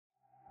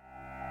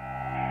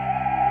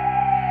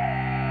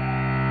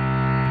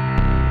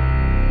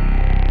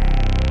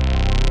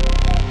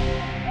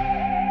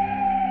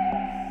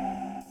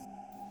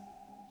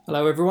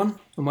Hello, everyone,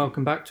 and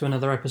welcome back to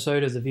another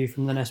episode of the View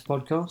from the Nest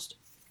podcast.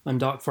 I'm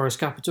Dark Forest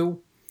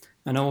Capital,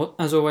 and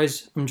as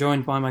always, I'm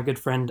joined by my good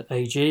friend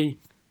AG.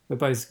 We're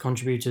both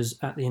contributors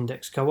at the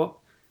Index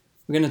Co-op.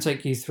 We're going to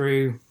take you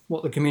through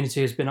what the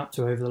community has been up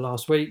to over the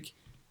last week,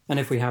 and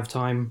if we have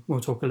time,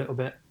 we'll talk a little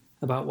bit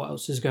about what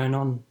else is going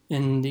on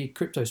in the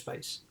crypto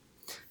space.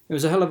 It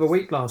was a hell of a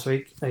week last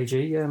week,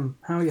 AG.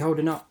 How are you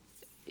holding up?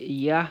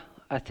 Yeah,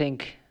 I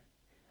think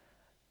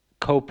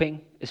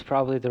coping is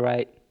probably the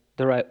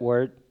right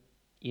word.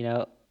 You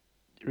know,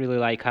 really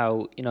like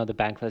how, the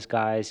bankless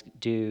guys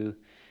do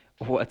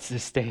what's the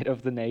state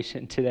of the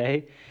nation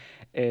today.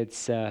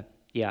 It's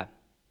yeah,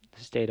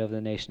 the state of the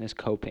nation is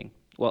coping.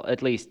 Well,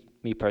 at least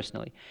me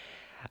personally.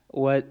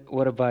 What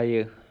about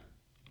you?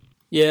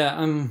 Yeah,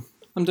 I'm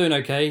doing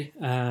okay.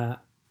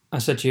 I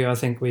said to you, I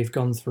think we've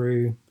gone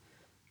through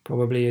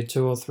probably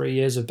 2 or 3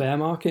 years of bear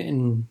market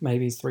in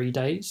maybe 3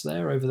 days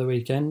there over the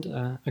weekend.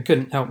 I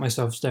couldn't help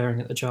myself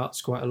staring at the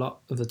charts quite a lot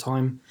of the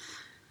time.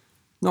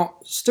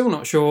 Still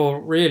not sure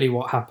really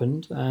what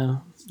happened.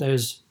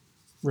 There's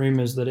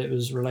rumours that it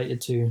was related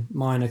to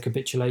minor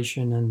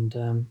capitulation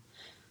and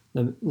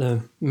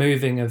the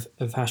moving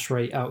of hash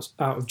rate out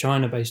of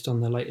China based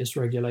on the latest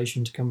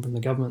regulation to come from the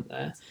government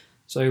there.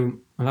 So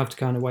I'll have to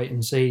kind of wait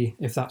and see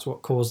if that's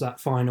what caused that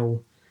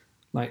final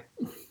like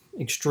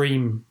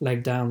extreme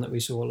leg down that we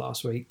saw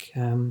last week.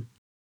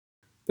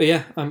 But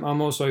yeah,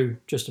 I'm also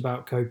just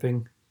about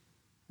coping.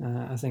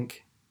 I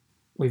think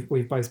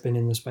we've both been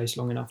in the space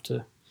long enough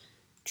to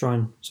try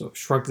and sort of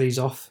shrug these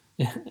off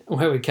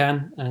where we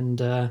can, and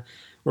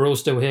we're all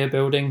still here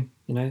building.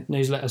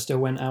 Newsletter still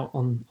went out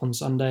on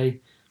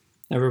Sunday.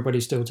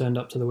 Everybody still turned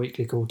up to the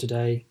weekly call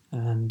today,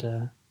 and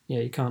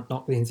yeah, you can't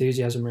knock the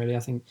enthusiasm really. I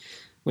think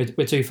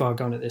we're too far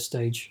gone at this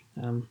stage.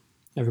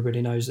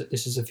 Everybody knows that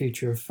this is the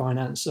future of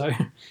finance, so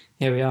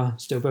here we are,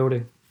 still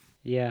building.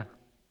 Yeah,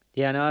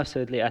 yeah, no,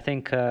 absolutely. I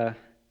think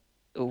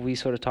we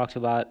sort of talked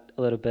about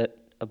a little bit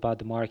about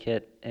the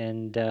market,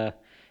 and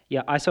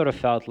yeah, I sort of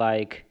felt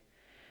like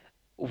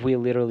we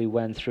literally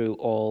went through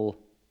all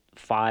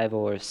 5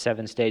 or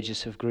 7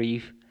 stages of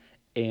grief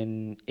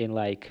in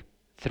like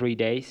 3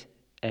 days,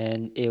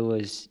 and it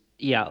was,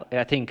 yeah,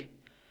 I think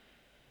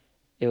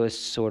it was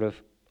sort of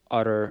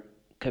utter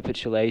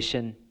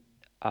capitulation,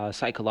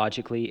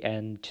 psychologically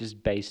and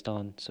just based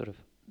on sort of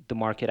the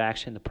market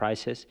action, the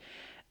prices.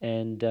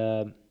 And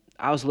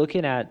I was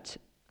looking at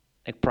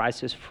like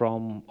prices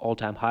from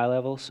all-time high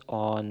levels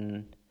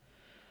on,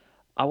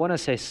 I want to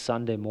say,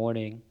 Sunday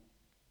morning,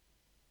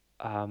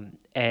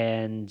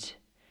 and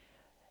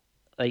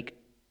like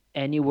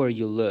anywhere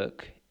you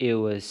look, it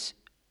was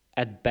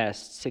at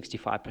best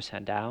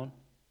 65% down,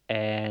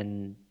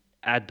 and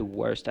at the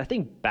worst, I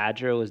think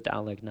Badger was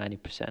down like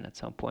 90% at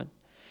some point,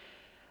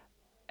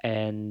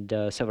 and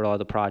several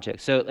other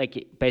projects. So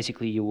like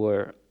basically, you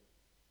were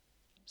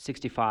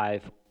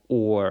 65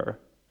 or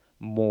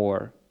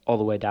more all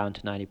the way down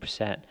to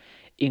 90%,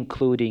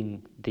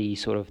 including the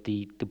sort of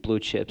the blue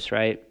chips,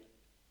 right?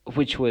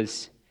 Which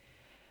was,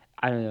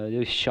 I don't know, it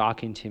was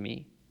shocking to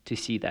me to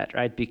see that,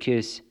 right?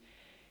 Because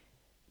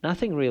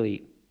nothing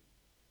really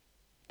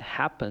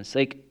happens.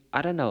 Like,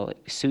 I don't know,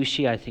 like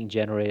sushi, I think,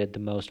 generated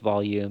the most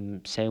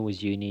volume. Same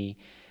with Uni.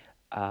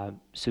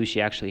 Sushi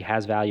actually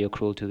has value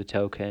accrual to the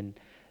token.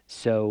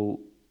 So,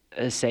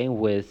 same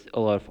with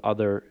a lot of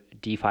other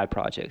DeFi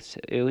projects.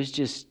 It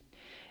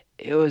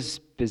was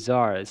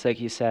bizarre. It's like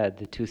you said,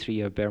 the 2 3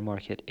 year bear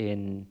market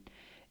in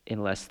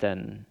less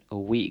than a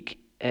week.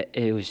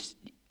 It was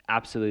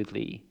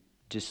absolutely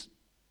just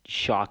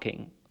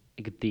shocking.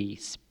 Like the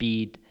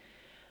speed,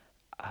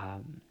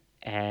 um,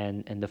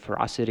 and the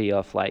ferocity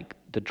of like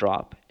the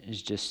drop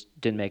is just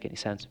didn't make any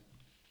sense.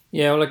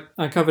 Yeah, well,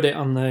 I covered it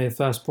on the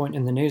first point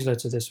in the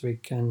newsletter this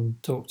week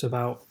and talked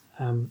about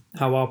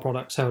how our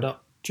products held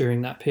up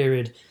during that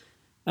period.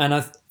 And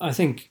I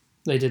think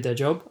they did their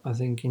job. I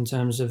think in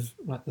terms of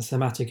like the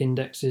thematic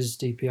indexes,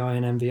 DPI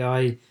and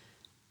MVI,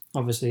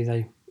 obviously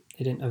they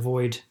didn't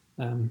avoid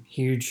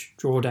huge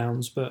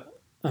drawdowns, but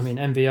I mean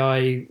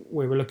MVI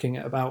we were looking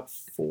at about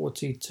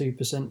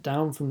 42%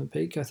 down from the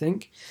peak, I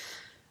think,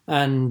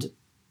 and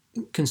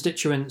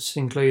constituents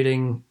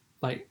including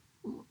like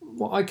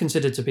what I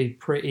consider to be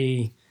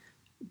pretty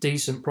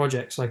decent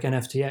projects like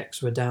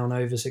NFTX were down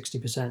over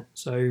 60%.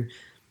 So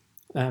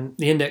the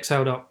index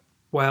held up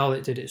well.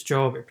 It did its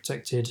job. It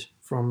protected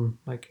from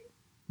like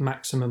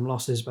maximum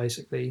losses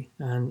basically,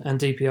 and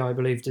DPI I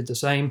believe did the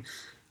same.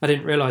 I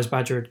didn't realize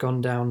Badger had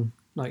gone down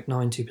like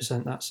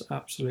 90%. That's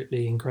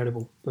absolutely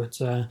incredible. But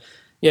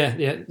yeah,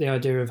 the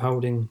idea of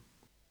holding.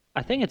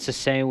 I think it's the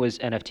same with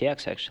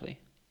NFTX actually,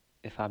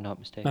 if I'm not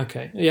mistaken.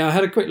 Okay, yeah, I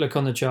had a quick look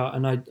on the chart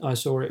and I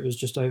saw it was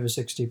just over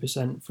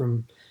 60%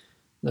 from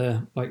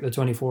the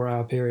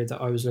 24-hour period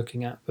that I was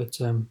looking at. But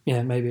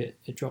yeah, maybe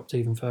it dropped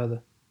even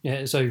further.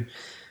 Yeah, so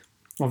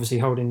obviously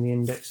holding the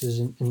indexes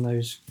in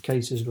those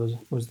cases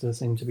was the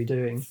thing to be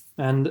doing.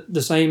 And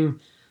the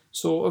same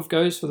sort of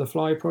goes for the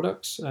Fly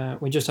products.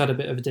 We just had a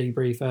bit of a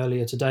debrief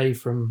earlier today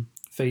from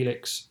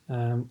Felix,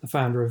 the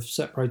founder of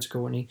Set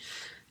Protocol, and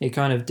he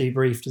kind of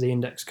debriefed the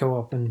Index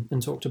Co-op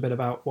and talked a bit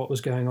about what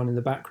was going on in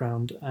the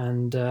background.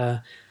 And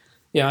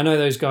yeah, I know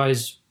those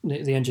guys,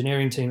 the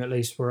engineering team at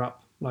least, were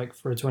up like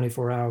for a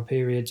 24-hour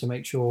period to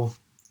make sure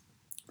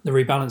the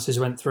rebalances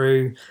went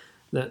through,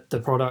 that the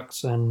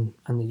products and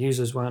the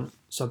users weren't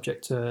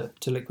subject to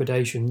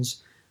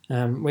liquidations.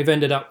 We've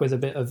ended up with a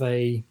bit of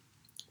a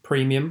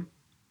premium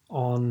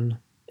on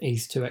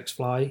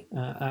ETH2xFly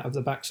out of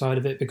the backside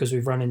of it because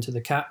we've run into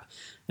the cap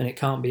and it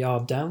can't be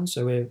arbed down.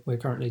 So we're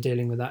currently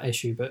dealing with that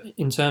issue. But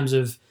in terms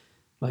of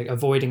like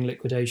avoiding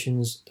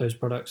liquidations, those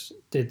products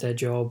did their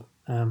job.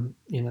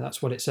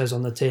 That's what it says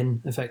on the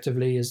tin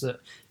effectively, is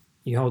that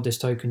you hold this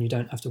token, you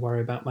don't have to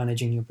worry about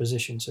managing your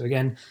position. So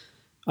again,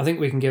 I think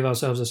we can give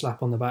ourselves a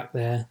slap on the back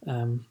there.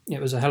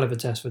 It was a hell of a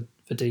test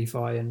for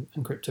DeFi and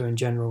crypto in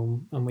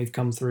general, and we've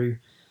come through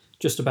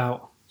just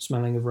about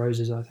smelling of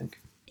roses, I think.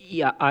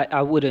 Yeah,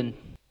 I wouldn't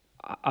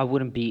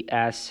be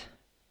as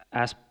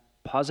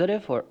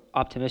positive or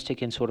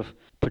optimistic in sort of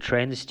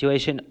portraying the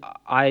situation.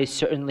 I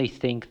certainly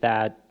think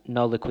that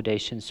no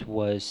liquidations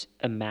was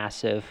a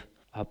massive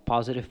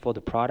positive for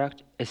the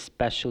product,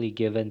 especially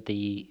given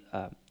the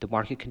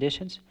market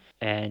conditions.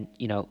 And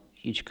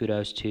huge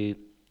kudos to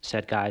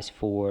Set guys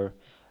for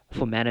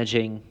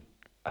managing,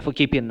 for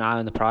keeping an eye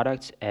on the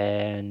product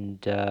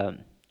and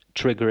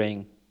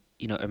triggering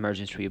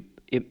emergency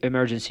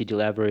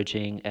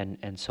deleveraging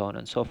and so on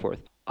and so forth.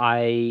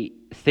 I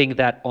think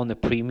that on the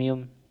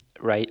premium,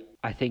 right,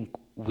 I think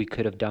we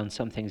could have done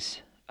some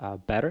things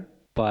better,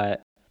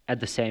 but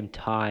at the same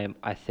time,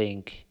 I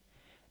think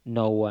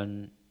no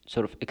one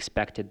sort of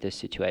expected this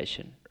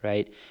situation,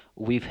 right?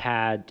 We've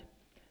had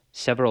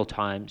several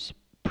times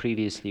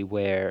previously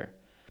where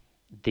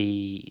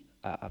the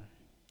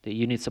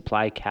unit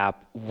supply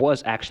cap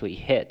was actually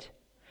hit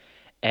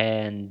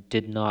and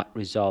did not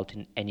result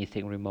in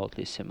anything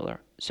remotely similar.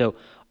 So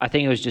I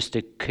think it was just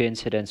a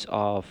coincidence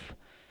of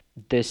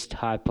this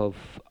type of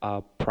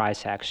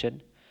price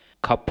action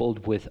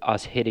coupled with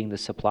us hitting the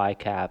supply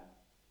cap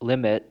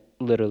limit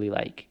literally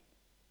like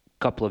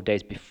a couple of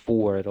days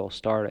before it all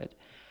started.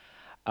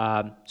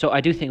 So I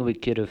do think we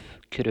could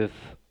have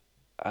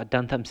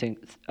done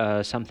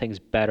some things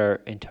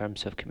better in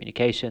terms of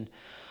communication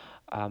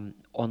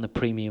on the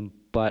premium,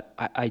 but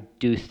I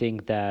do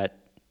think that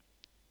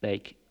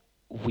like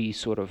we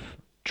sort of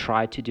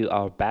tried to do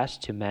our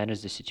best to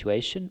manage the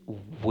situation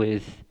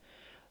with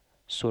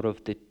sort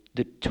of the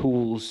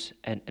tools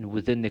and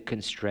within the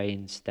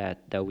constraints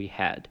that we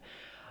had.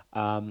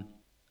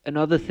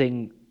 Another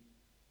thing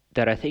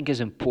that I think is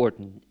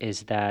important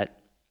is that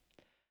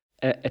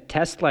a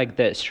test like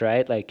this,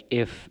 right? Like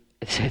if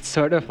it's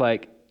sort of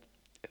like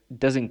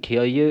doesn't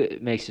kill you,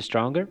 it makes you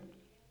stronger.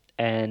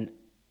 And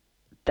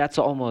that's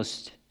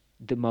almost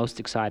the most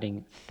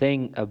exciting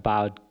thing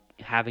about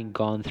having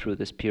gone through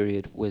this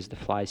period with the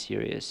Fly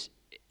series.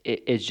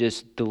 It's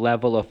just the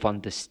level of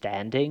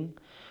understanding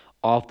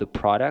of the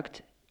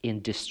product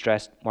in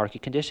distressed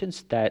market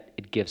conditions that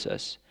it gives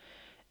us,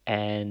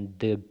 and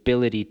the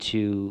ability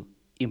to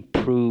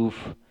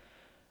improve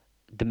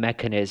the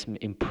mechanism,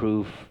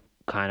 improve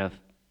kind of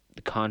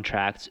the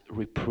contracts,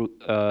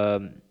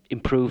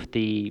 improve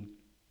the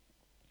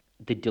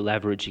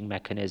deleveraging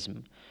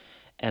mechanism,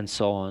 and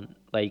so on.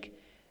 Like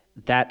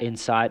that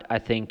insight, I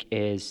think,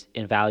 is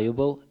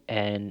invaluable,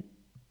 and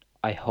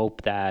I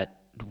hope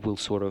that we'll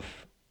sort of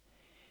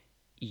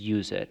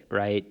use it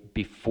right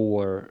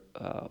before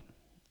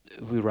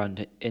we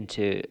run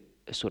into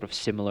a sort of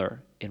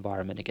similar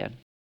environment again.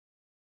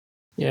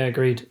 Yeah,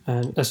 agreed.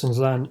 And lessons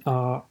learned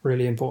are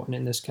really important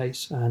in this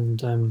case,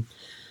 and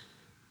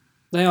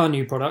they are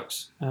new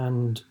products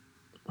and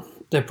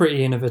they're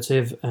pretty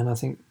innovative. And I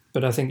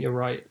think you're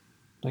right.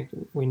 Like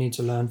we need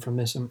to learn from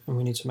this and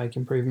we need to make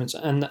improvements,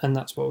 and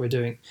that's what we're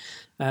doing.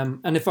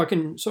 And if I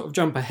can sort of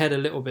jump ahead a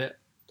little bit,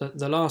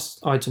 the last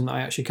item that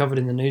I actually covered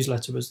in the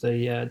newsletter was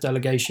the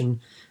delegation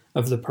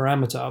of the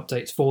parameter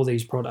updates for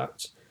these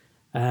products,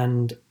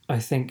 and I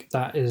think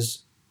that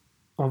is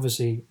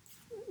obviously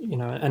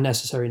a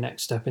necessary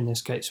next step in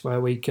this case,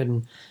 where we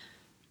can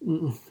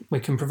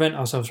prevent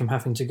ourselves from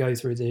having to go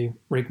through the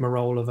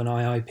rigmarole of an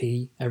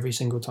IIP every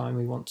single time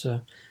we want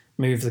to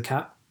move the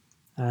cap.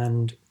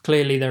 And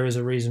clearly there is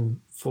a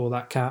reason for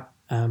that cap,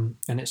 and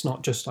it's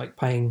not just like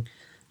paying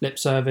lip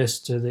service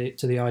to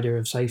the idea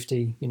of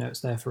safety.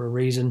 It's there for a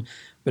reason.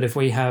 But if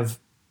we have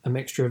a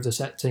mixture of the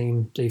Set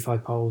team, DeFi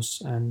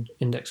Pulse, and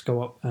Index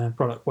Co-op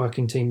product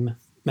working team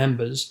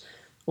members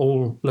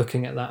all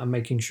looking at that and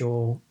making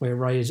sure we're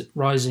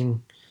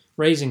raising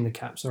the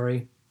cap,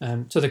 to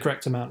the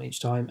correct amount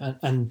each time,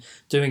 and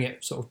doing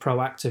it sort of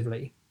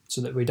proactively so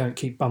that we don't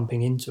keep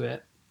bumping into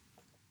it.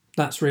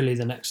 That's really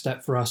the next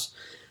step for us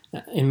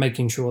in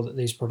making sure that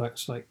these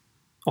products like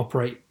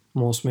operate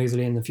more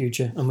smoothly in the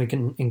future, and we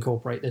can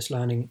incorporate this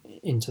learning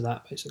into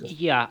that basically.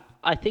 Yeah,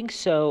 I think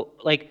so.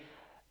 Like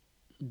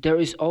there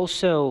is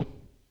also,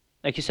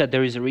 like you said,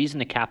 there is a reason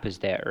the cap is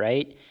there,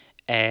 right?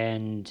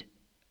 And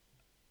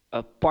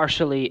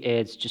partially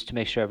it's just to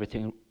make sure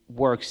everything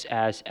works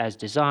as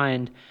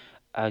designed.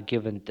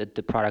 given that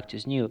the product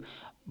is new.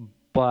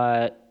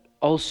 But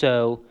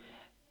also,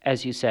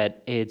 as you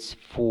said, it's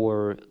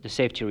for the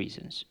safety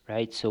reasons,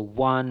 right? So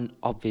one,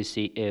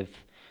 obviously, if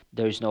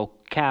there's no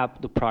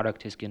cap, the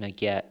product is gonna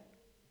get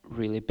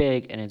really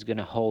big and it's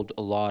gonna hold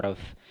a lot of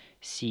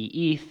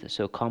C-ETH,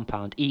 so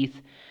compound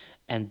ETH,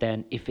 and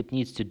then if it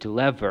needs to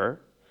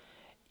deliver,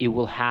 it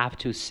will have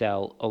to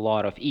sell a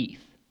lot of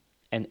ETH.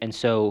 And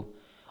so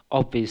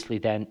obviously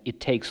then it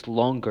takes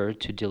longer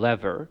to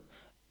deliver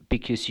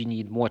because you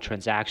need more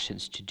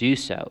transactions to do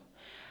so.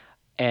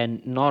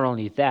 And not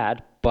only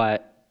that,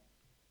 but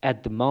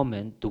at the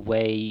moment, the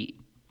way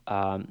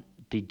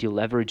the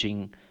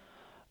deleveraging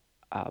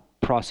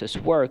process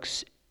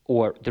works,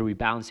 or the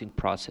rebalancing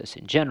process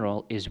in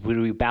general, is we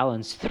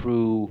rebalance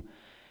through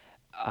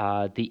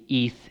the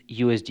ETH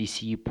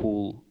USDC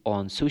pool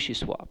on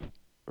SushiSwap,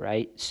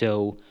 right?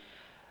 So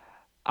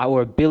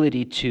our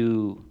ability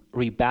to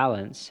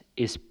rebalance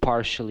is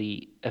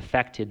partially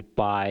affected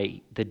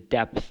by the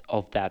depth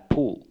of that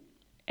pool.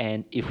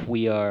 And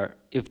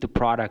if the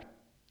product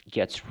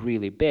gets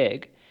really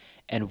big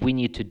and we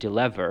need to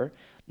deliver,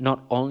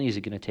 not only is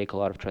it going to take a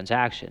lot of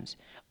transactions,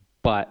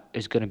 but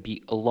there's going to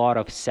be a lot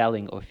of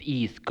selling of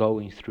ETH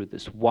going through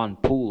this one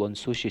pool on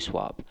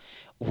SushiSwap,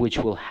 which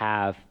will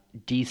have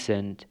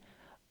decent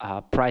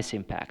price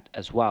impact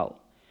as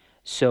well.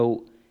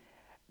 So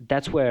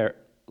that's where,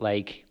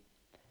 like,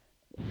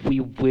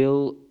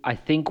 I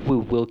think we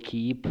will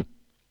keep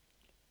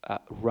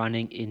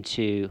running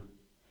into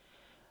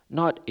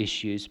not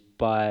issues,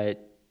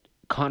 but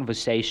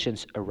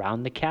conversations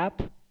around the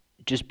cap,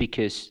 just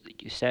because,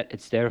 like you said,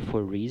 it's there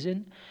for a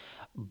reason.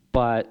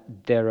 But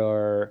there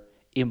are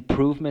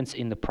improvements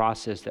in the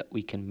process that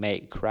we can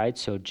make, right?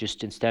 So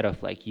just instead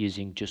of like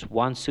using just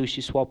one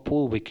SushiSwap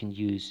pool, we can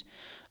use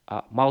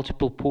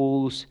multiple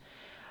pools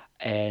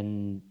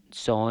and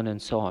so on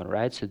and so on,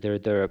 right? So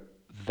there are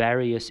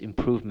various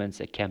improvements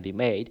that can be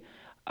made,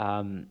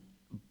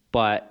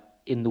 but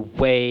in the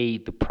way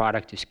the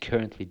product is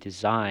currently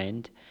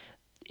designed,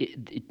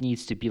 it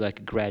needs to be like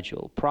a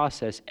gradual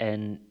process.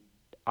 And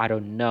I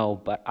don't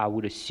know, but I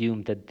would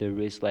assume that there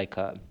is like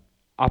a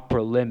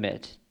upper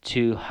limit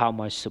to how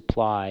much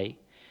supply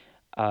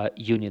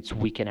units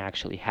we can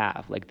actually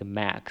have, like the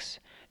max,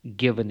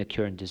 given the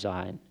current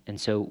design. And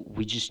so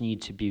we just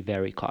need to be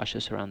very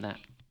cautious around that.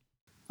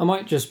 I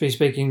might just be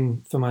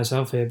speaking for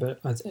myself here, but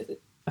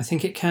I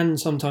think it can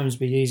sometimes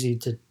be easy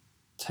to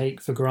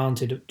take for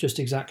granted just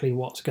exactly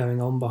what's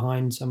going on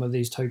behind some of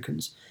these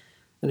tokens.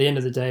 At the end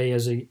of the day,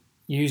 as a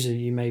user,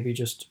 you maybe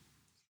just,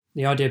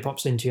 the idea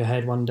pops into your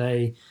head one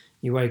day,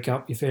 you wake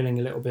up, you're feeling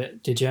a little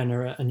bit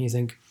degenerate, and you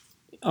think,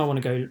 I want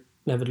to go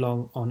levered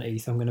long on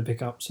ETH, I'm going to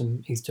pick up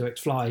some ETH2X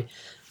Fly.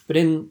 But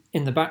in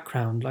the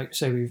background, like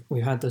say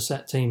we've had the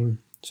set team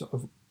sort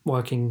of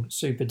working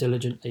super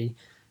diligently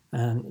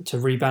and to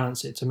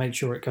rebalance it, to make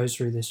sure it goes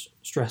through this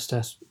stress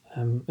test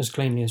as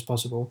cleanly as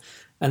possible.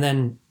 And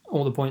then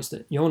all the points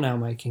that you're now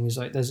making is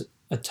like there's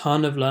a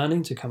ton of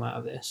learning to come out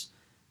of this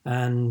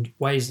and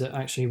ways that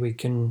actually we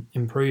can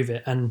improve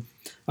it. And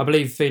I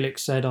believe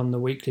Felix said on the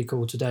weekly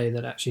call today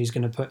that actually he's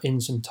going to put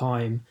in some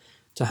time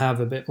to have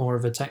a bit more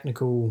of a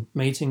technical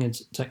meeting and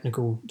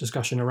technical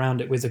discussion around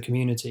it with the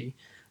community.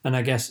 And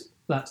I guess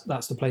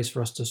that's the place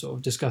for us to sort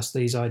of discuss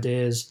these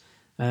ideas,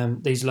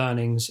 these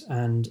learnings,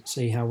 and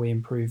see how we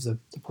improve the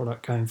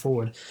product going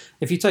forward.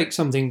 If you take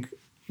something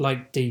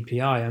like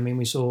DPI, I mean,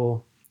 we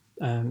saw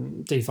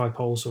DeFi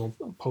Pulse or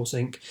Pulse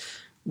Inc.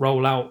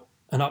 roll out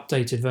an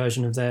updated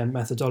version of their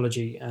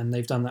methodology, and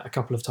they've done that a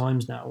couple of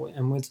times now.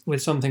 And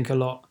with something a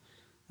lot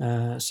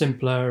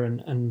simpler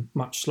and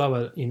much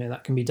slower,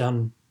 that can be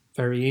done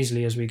very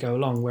easily as we go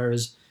along.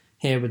 Whereas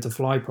here with the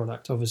Fly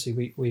product,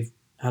 obviously we've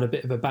had a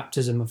bit of a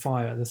baptism of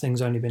fire. The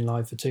thing's only been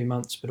live for 2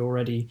 months, but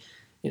already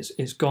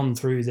it's gone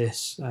through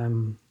this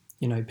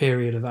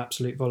period of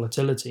absolute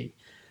volatility.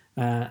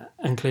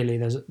 And clearly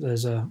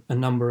there's a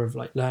number of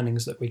like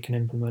learnings that we can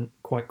implement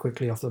quite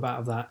quickly off the bat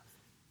of that.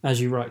 As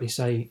you rightly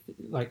say,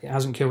 like it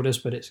hasn't killed us,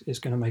 but it's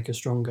going to make us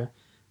stronger.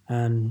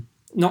 And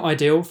not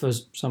ideal for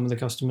some of the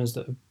customers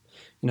that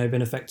have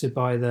been affected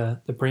by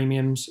the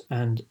premiums,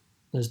 and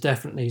there's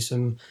definitely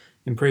some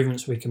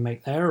improvements we can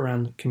make there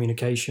around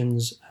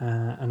communications,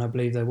 and I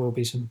believe there will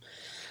be some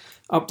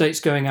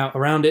updates going out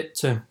around it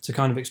to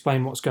kind of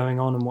explain what's going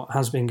on and what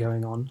has been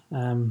going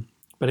on.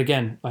 But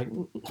again, like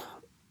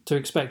to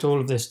expect all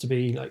of this to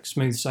be like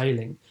smooth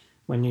sailing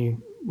when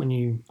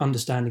you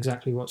understand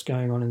exactly what's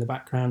going on in the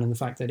background, and the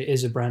fact that it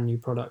is a brand new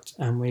product,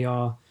 and we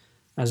are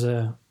as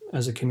a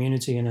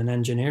community and an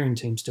engineering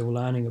team still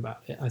learning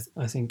about it.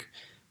 I think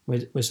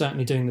we're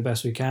certainly doing the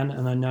best we can,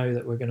 and I know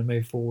that we're going to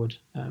move forward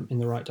in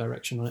the right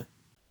direction on it.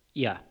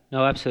 Yeah,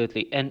 no,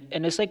 absolutely. And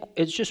it's like,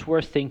 it's just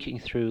worth thinking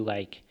through,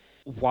 like,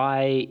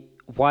 why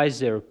is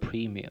there a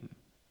premium,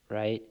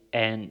 right?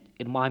 And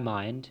in my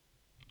mind,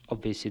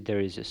 obviously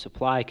there is a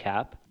supply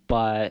cap,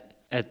 but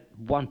at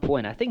one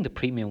point I think the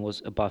premium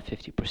was above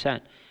 50%.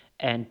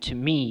 And to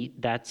me,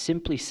 that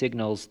simply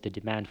signals the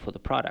demand for the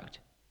product.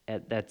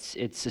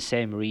 It's the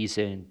same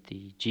reason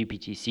the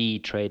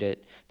GBTC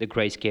traded, the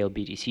Grayscale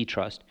BTC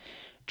Trust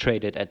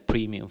traded at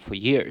premium for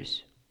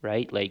years,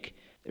 right? Like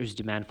there's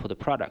demand for the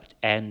product.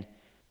 And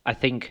I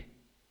think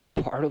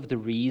part of the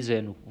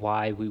reason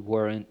why we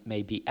weren't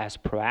maybe as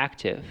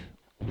proactive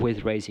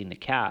with raising the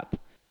cap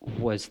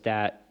was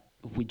that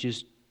we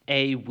just,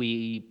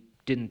 we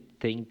didn't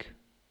think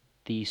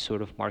these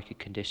sort of market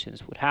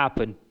conditions would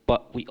happen,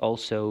 but we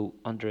also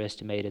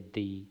underestimated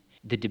the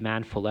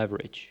demand for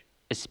leverage,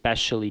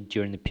 especially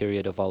during the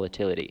period of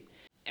volatility.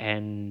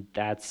 And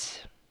that's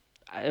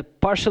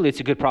partially it's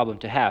a good problem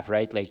to have,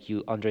 right? Like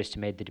you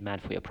underestimate the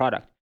demand for your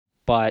product,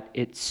 but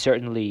it's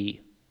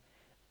certainly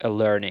a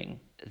learning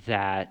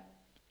that,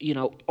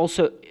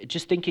 also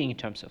just thinking in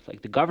terms of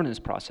like the governance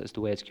process,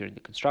 the way it's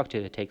currently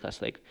constructed, it takes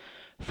us like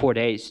 4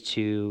 days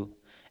to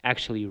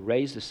actually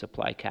raise the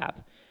supply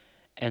cap.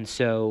 And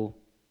so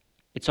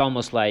it's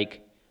almost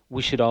like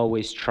we should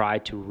always try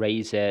to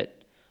raise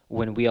it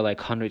when we are like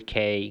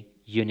 100K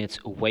units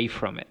away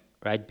from it,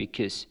 right?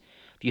 Because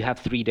if you have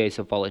 3 days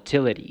of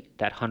volatility,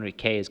 that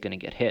 100K is going to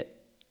get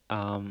hit.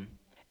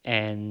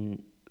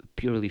 And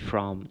purely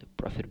from the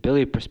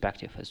profitability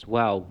perspective as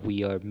well,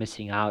 we are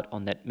missing out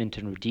on that mint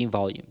and redeem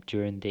volume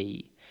during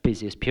the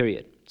busiest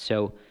period.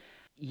 So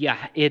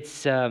yeah,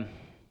 it's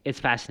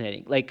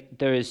fascinating. Like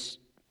there's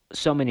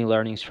so many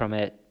learnings from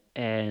it,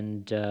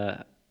 and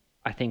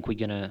I think we're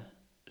gonna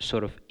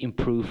sort of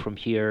improve from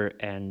here.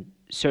 And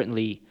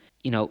certainly,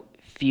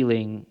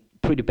 feeling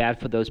pretty bad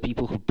for those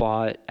people who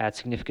bought at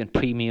significant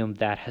premium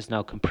that has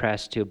now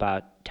compressed to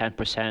about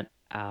 10%.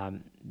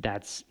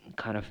 That's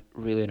kind of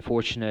really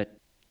unfortunate,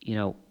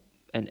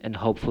 and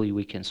hopefully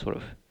we can sort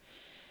of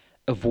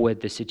avoid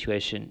the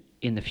situation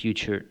in the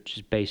future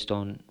just based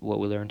on what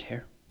we learned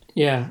here.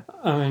 Yeah,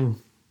 I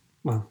mean,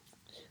 well,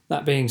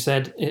 that being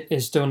said,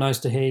 it's still nice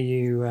to hear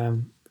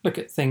you look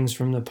at things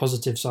from the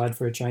positive side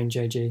for a change,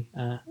 AG.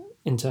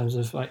 In terms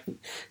of like,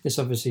 this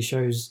obviously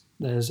shows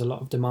there's a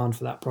lot of demand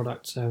for that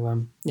product.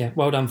 So yeah,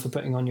 well done for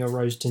putting on your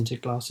rose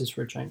tinted glasses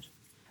for a change.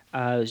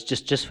 It's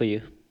just for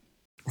you.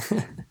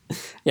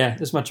 Yeah,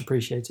 it's much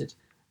appreciated.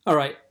 All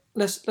right,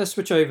 let's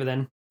switch over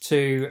then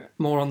to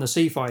more on the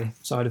CeFi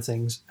side of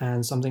things,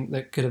 and something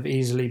that could have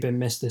easily been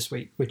missed this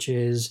week, which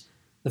is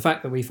the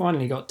fact that we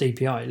finally got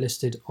DPI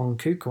listed on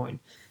KuCoin,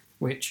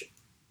 which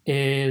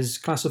is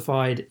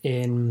classified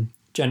in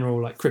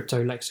general like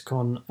crypto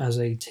lexicon as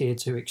a tier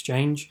 2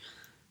 exchange,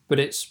 but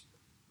it's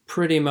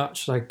pretty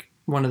much like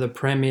one of the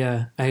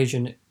premier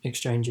Asian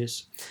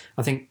exchanges.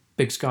 I think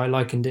Big Sky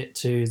likened it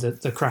to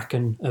the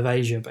Kraken of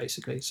Asia,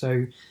 basically.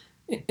 So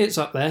it's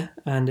up there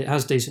and it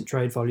has decent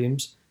trade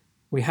volumes.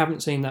 We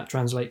haven't seen that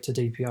translate to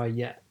DPI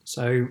yet.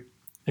 So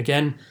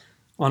again,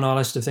 on our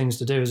list of things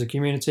to do as a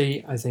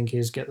community, I think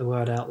is get the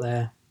word out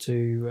there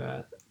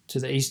to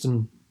the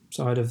eastern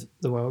side of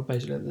the world,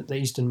 basically the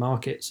eastern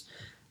markets,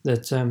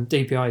 that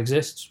DPI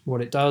exists, what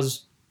it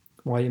does,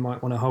 why you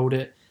might want to hold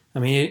it. I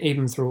mean,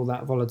 even through all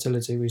that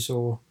volatility we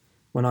saw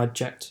when I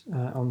checked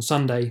on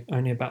Sunday,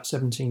 only about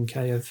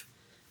 17K of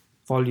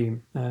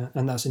volume,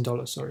 and that's in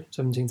dollars, sorry,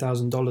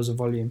 $17,000 of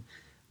volume,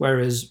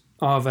 whereas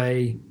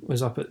Aave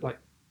was up at like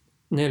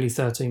nearly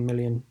 $13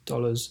 million.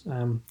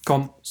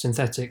 Comp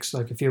Synthetics,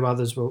 like a few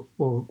others, were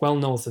well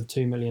north of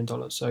 $2 million.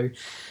 So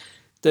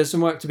there's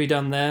some work to be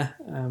done there.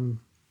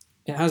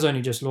 It has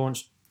only just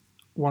launched.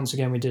 Once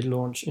again, we did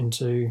launch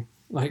into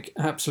like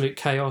absolute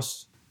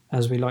chaos,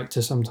 as we like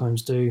to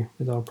sometimes do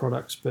with our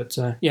products. But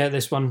yeah,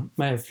 this one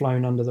may have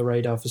flown under the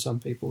radar for some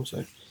people.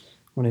 So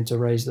wanted to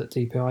raise that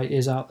DPI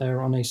is out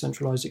there on a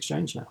centralized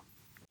exchange now.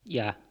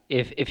 Yeah,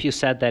 if you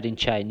said that in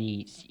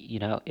Chinese,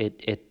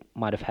 it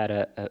might have had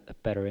a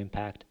better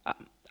impact.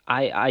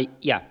 I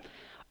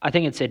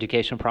think it's an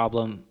education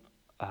problem.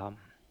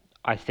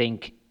 I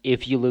think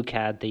if you look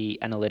at the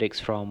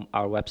analytics from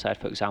our website,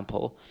 for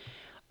example,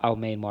 our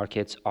main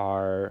markets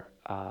are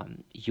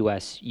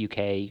US,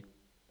 UK,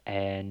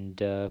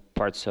 and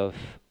parts of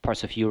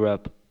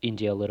Europe,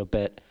 India a little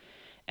bit,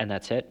 and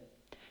that's it.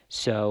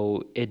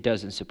 So it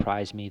doesn't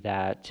surprise me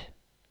that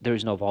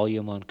there's no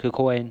volume on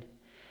KuCoin,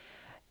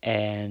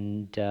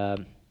 and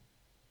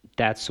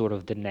that's sort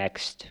of the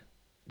next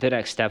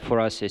step for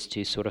us is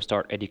to sort of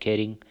start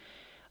educating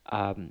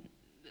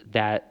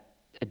that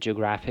a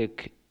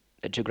geographic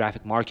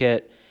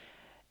market,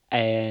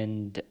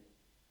 and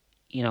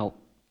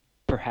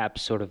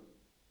perhaps sort of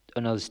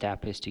another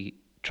step is to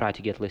try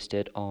to get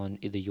listed on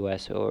either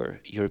US or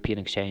European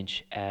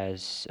exchange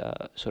as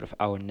sort of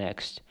our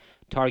next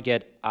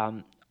target.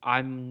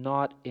 I'm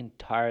not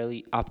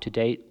entirely up to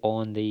date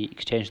on the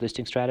exchange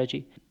listing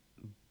strategy,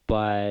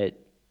 but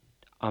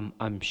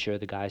I'm sure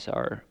the guys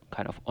are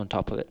kind of on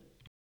top of it.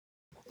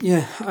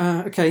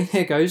 Yeah, okay,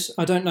 here goes.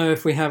 I don't know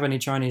if we have any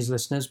Chinese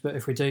listeners, but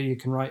if we do, you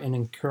can write in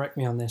and correct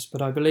me on this.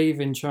 But I believe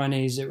in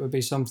Chinese it would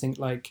be something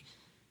like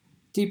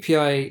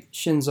DPI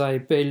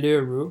Shinzai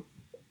Beiliru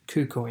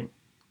KuCoin,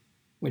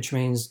 which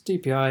means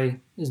DPI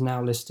is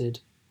now listed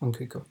on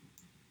KuCoin.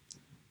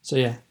 So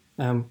yeah,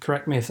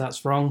 correct me if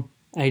that's wrong.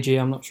 AG,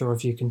 I'm not sure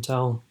if you can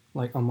tell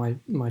like on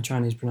my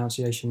Chinese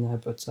pronunciation there,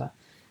 but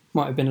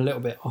Might have been a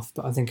little bit off,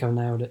 but I think I've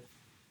nailed it.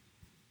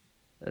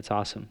 That's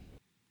awesome.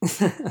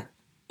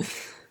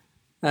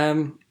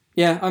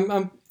 Yeah,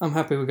 I'm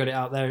happy we got it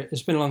out there.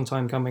 It's been a long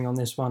time coming on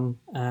this one,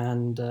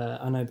 and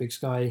I know Big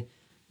Sky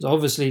is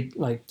obviously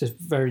like just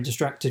very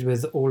distracted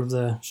with all of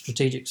the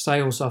strategic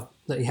sales stuff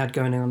that he had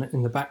going on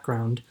in the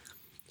background.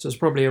 So it's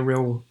probably a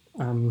real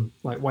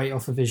like weight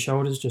off of his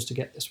shoulders just to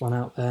get this one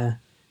out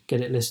there,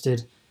 get it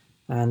listed,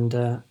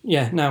 and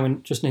yeah, now we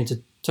just need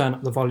to turn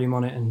up the volume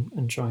on it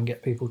and try and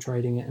get people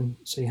trading it and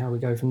see how we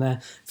go from there.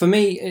 For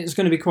me, it's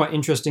going to be quite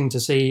interesting to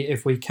see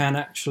if we can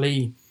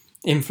actually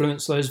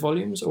influence those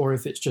volumes, or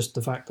if it's just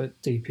the fact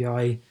that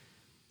DPI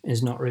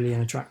is not really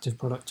an attractive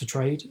product to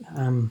trade.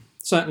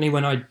 Certainly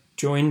when I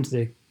joined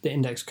the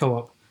index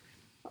co-op,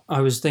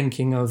 I was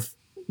thinking of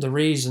the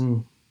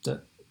reason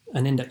that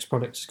an index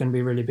product is going to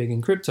be really big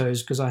in crypto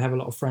is because I have a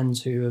lot of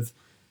friends who have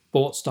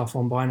bought stuff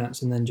on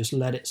Binance and then just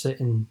let it sit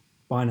in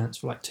Binance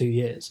for like 2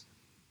 years.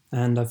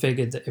 And I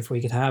figured that if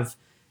we could have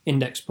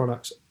index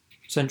products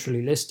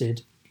centrally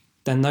listed,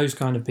 then those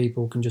kind of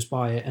people can just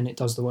buy it and it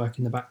does the work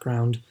in the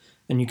background,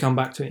 and you come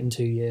back to it in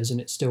 2 years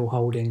and it's still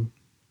holding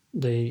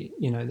the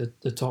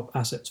top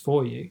assets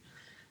for you.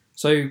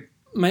 So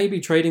maybe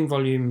trading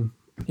volume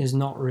is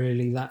not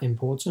really that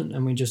important,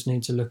 and we just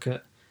need to look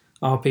at,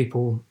 are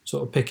people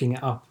sort of picking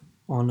it up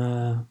on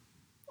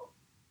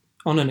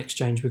an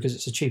exchange because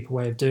it's a cheaper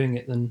way of doing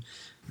it than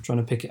trying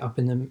to pick it up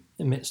in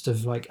the midst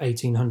of like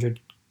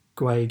 1800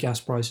 Gwei gas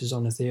prices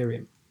on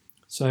Ethereum.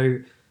 So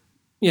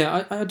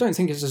yeah, I don't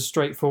think it's as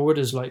straightforward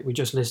as like we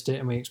just list it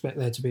and we expect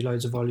there to be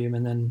loads of volume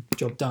and then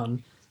job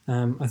done.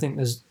 I think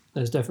there's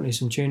definitely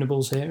some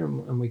tunables here,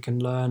 and we can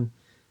learn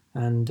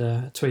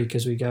and tweak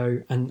as we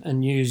go,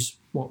 and use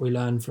what we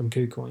learn from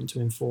KuCoin to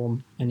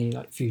inform any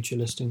like future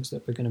listings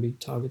that we're going to be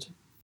targeting.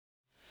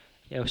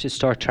 Yeah, we should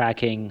start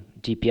tracking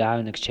DPI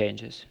on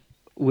exchanges,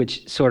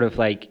 which sort of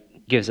like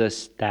gives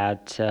us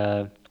that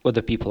what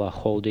the people are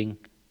holding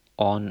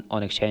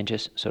on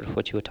exchanges, sort of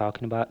what you were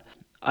talking about.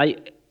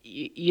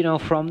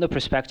 From the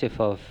perspective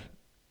of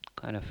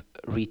kind of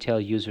retail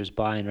users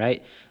buying,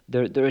 right?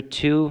 There are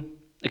two,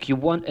 like you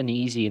want an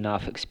easy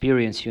enough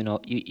experience,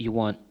 you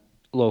want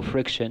low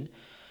friction,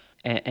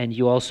 and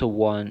you also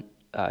want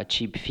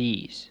cheap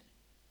fees.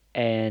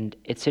 And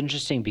it's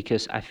interesting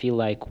because I feel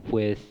like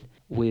with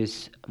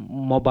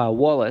mobile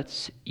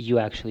wallets, you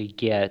actually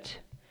get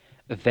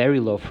a very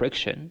low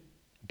friction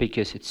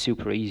because it's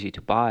super easy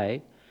to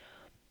buy.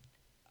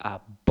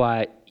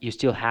 But you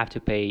still have to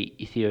pay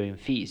Ethereum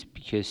fees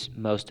because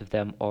most of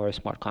them are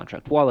smart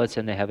contract wallets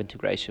and they have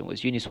integration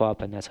with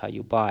Uniswap, and that's how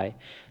you buy.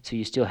 So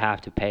you still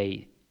have to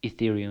pay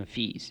Ethereum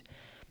fees.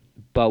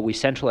 But with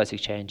centralized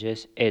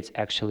exchanges, it's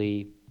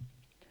actually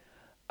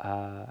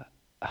a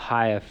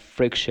higher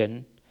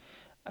friction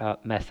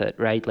method,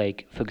 right?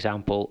 Like, for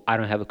example, I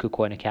don't have a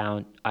KuCoin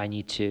account. I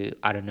need to,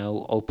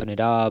 open it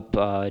up,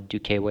 do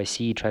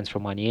KYC, transfer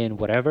money in,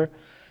 whatever.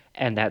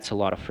 And that's a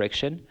lot of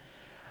friction.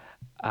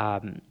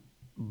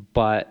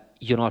 But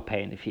you're not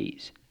paying the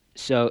fees.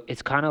 So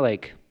it's kind of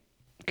like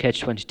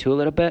catch-22 a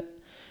little bit,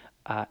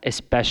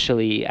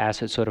 especially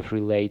as it sort of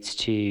relates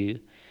to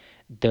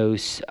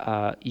those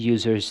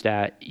users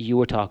that you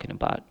were talking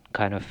about,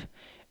 kind of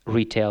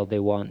retail. They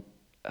want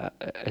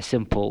a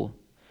simple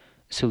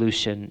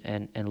solution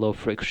and low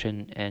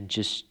friction, and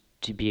just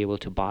to be able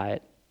to buy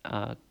it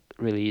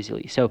really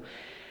easily. So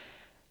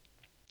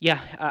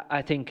yeah,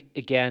 I think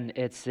again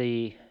it's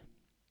a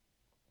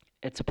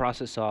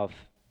process of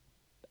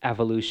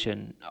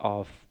evolution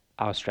of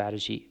our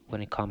strategy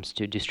when it comes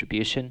to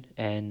distribution,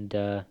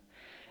 and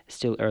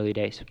still early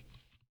days.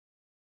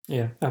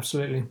 Yeah,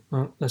 absolutely.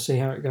 Well, let's see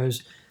how it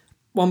goes.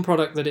 One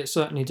product that it's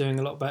certainly doing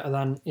a lot better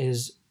than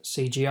is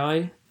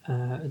CGI.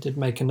 I did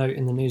make a note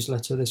in the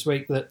newsletter this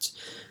week that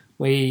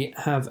we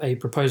have a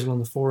proposal on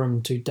the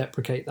forum to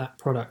deprecate that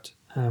product,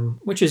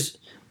 which is,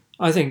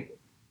 I think,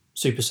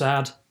 super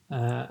sad.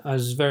 I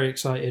was very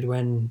excited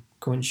when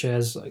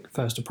CoinShares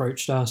first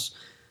approached us.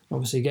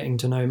 Obviously, getting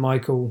to know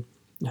Michael,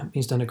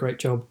 he's done a great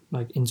job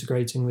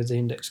integrating with the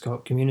Index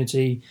Co-op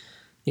community.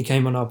 He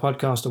came on our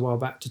podcast a while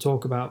back to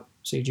talk about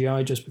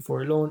CGI just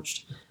before it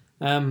launched.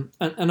 And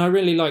I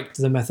really liked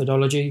the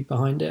methodology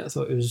behind it. I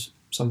thought it was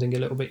something a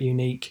little bit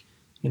unique,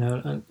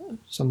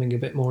 something a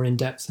bit more in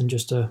depth than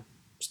just a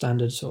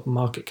standard sort of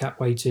market cap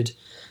weighted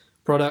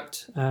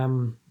product.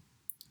 And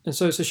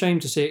so it's a shame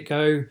to see it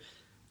go.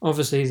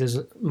 Obviously, there's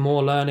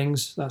more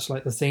learnings. That's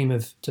like the theme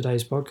of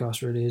today's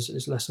podcast, really,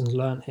 is lessons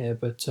learned here.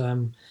 But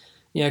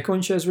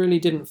CoinShares really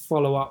didn't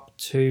follow up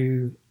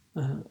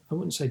I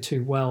wouldn't say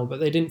too well, but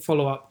they didn't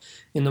follow up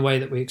in the way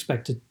that we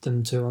expected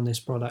them to on this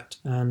product.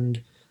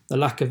 And the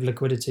lack of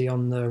liquidity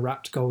on the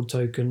wrapped gold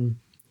token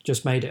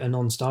just made it a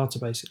non-starter,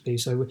 basically.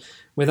 So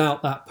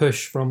without that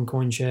push from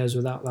CoinShares,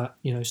 without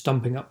that,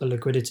 stumping up the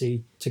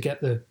liquidity to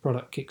get the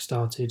product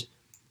kick-started,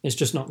 it's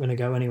just not going to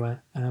go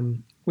anywhere,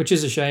 which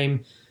is a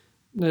shame.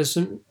 There's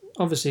some,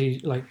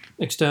 obviously,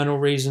 external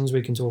reasons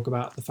we can talk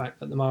about. The fact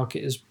that the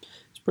market is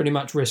pretty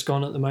much risk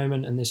on at the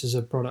moment, and this is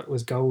a product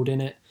with gold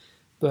in it.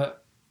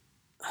 But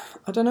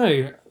I don't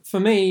know. For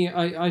me,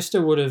 I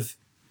still would have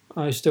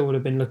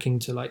been looking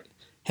to like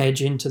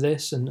hedge into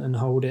this and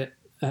hold it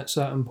at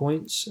certain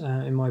points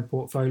in my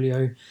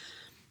portfolio.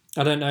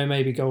 I don't know.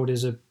 Maybe gold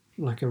is a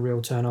like a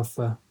real turn off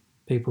for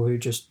people who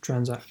just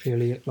transact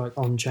purely like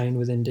on chain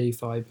within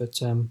DeFi. But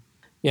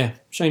yeah,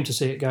 shame to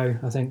see it go.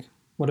 I think.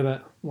 What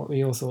were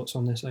your thoughts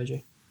on this,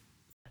 AJ?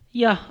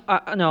 Yeah,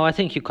 no, I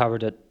think you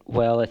covered it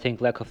well. I think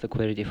lack of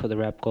liquidity for the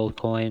Wrap Gold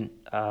coin,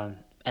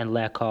 and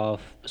lack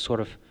of sort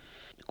of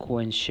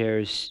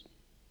CoinShares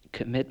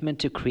commitment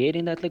to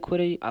creating that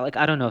liquidity.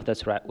 I don't know if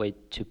that's the right way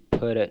to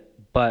put it,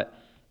 but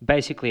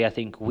basically, I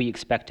think we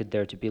expected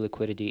there to be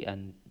liquidity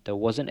and there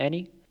wasn't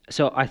any.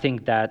 So I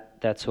think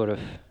that sort of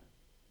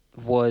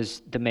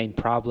was the main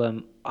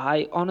problem.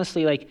 I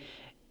honestly like,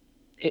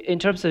 in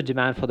terms of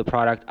demand for the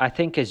product, I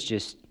think it's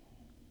just,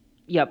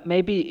 yeah,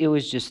 maybe it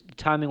was just the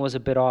timing was a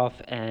bit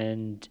off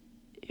and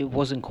it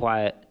wasn't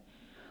quite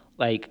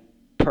like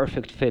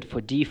perfect fit for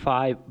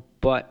DeFi,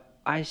 but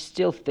I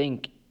still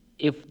think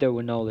if there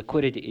were no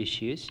liquidity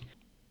issues,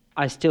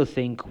 I still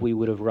think we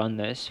would have run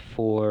this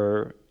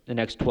for the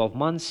next 12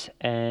 months.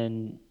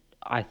 And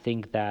I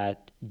think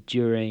that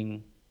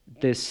during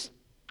this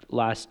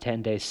last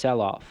 10 days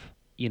sell off,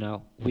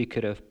 we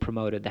could have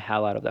promoted the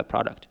hell out of that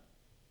product.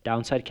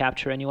 Downside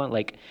capture, anyone?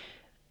 Like,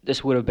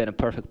 this would have been a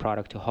perfect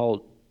product to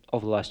hold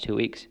over the last 2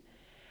 weeks.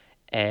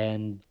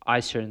 And I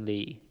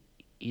certainly,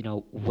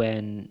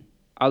 when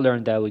I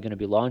learned that we're going to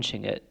be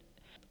launching it,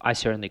 I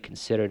certainly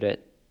considered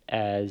it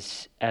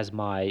as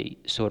my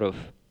sort of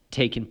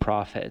taking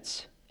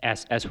profits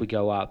as we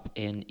go up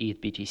in ETH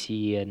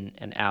BTC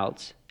and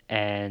ALTS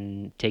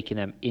and taking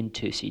them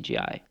into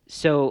CGI.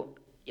 So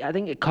yeah, I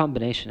think a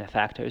combination of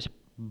factors,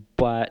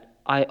 but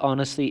I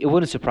honestly, it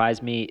wouldn't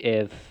surprise me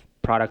if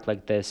product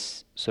like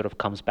this sort of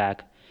comes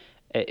back.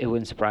 It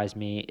wouldn't surprise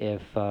me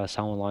if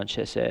someone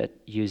launches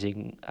it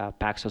using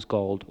Paxos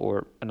Gold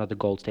or another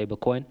gold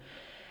stablecoin.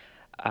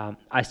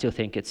 I still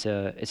think it's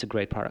a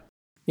great product.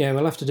 Yeah,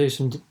 we'll have to do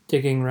some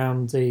digging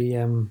around the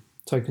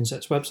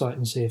TokenSets website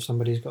and see if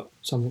somebody's got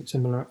something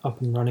similar up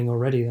and running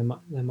already. There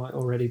might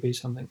already be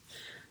something.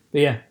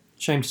 But yeah,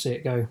 shame to see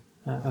it go.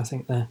 I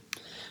think there.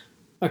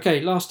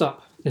 Okay, last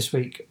up this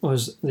week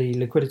was the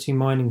liquidity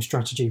mining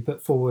strategy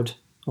put forward,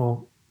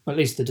 or at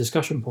least the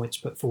discussion points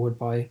put forward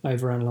by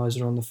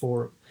Overanalyzer on the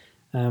forum.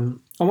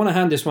 I want to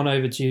hand this one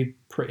over to you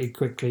pretty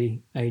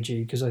quickly,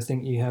 AG, because I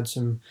think you had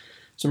some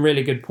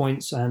really good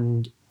points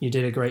and you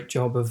did a great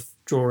job of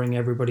drawing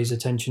everybody's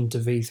attention to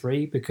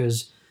V3,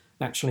 because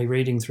actually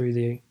reading through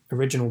the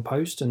original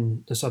post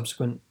and the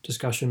subsequent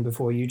discussion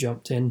before you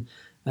jumped in,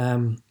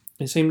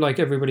 it seemed like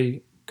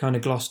everybody kind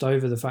of glossed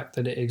over the fact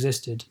that it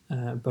existed.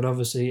 But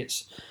obviously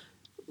it's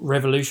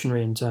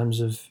revolutionary in terms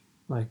of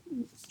like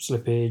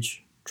slippage,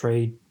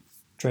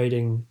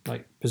 trading,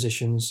 like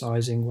position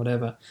sizing,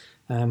 whatever.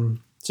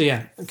 So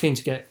yeah, keen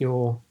to get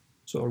your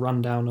sort of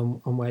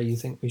rundown on where you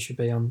think we should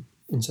be on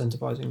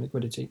incentivizing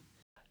liquidity.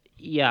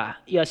 Yeah.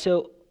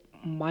 So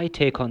my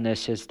take on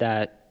this is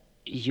that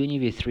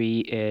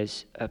UniV3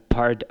 is a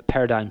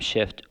paradigm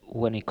shift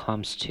when it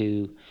comes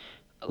to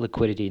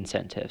liquidity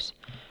incentives,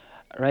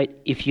 right?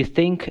 If you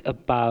think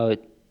about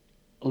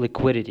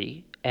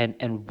liquidity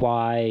and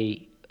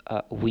why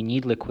we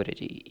need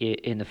liquidity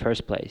in the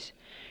first place,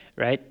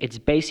 right?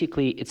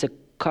 It's a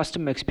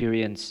customer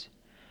experience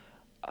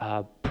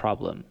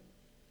problem,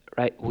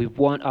 right? We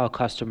want our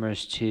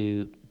customers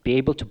to be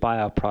able to buy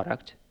our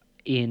product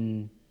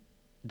in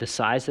the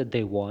size that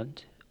they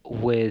want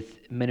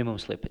with minimum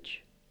slippage,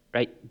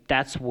 right?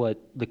 That's what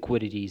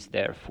liquidity is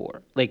there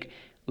for. Like,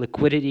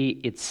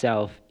 liquidity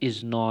itself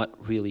is not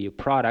really a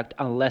product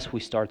unless we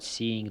start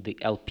seeing the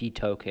LP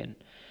token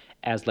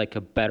as like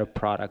a better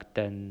product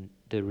than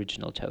the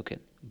original token.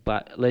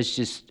 But let's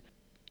just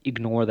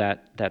ignore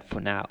that for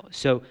now.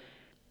 So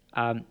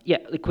yeah,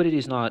 liquidity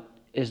is not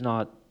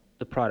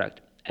the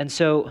product. And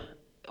so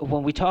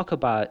when we talk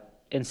about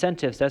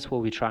incentives, that's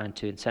what we're trying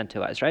to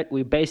incentivize, right?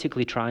 We're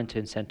basically trying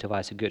to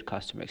incentivize a good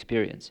customer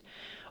experience,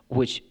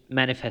 which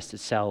manifests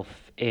itself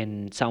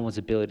in someone's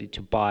ability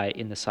to buy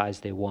in the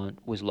size they want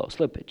with low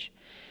slippage.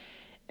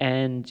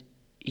 And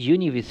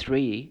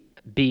UniV3,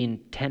 being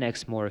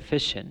 10x more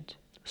efficient,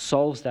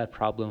 solves that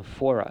problem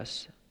for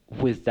us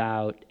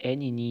without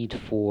any need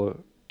for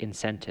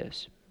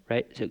incentives,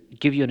 right? So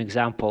give you an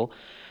example,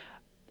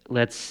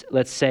 let's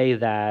say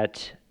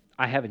that,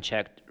 I haven't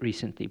checked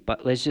recently,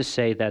 but let's just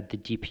say that the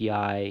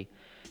DPI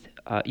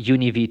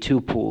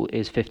UniV2 pool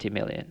is 50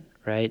 million,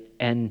 right?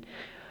 And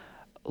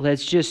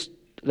let's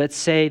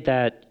say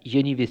that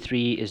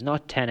UniV3 is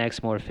not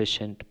 10x more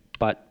efficient,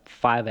 but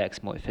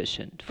 5x more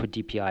efficient for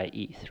DPI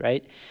ETH,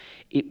 right?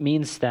 It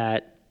means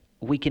that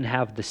we can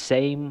have the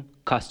same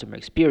customer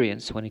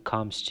experience when it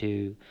comes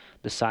to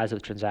the size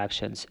of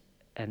transactions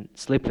and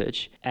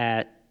slippage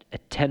at a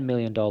 $10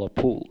 million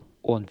pool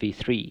on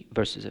V3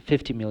 versus a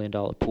 $50 million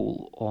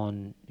pool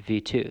on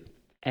V2.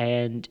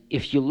 And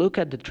if you look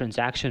at the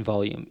transaction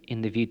volume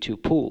in the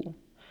V2 pool,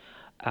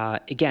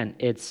 again,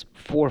 it's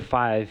 4 or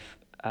 5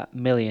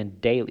 million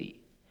daily.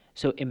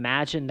 So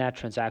imagine that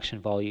transaction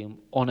volume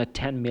on a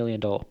 $10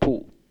 million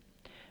pool,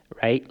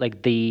 right?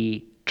 Like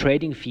the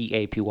trading fee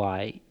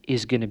APY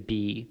is going to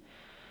be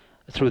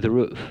through the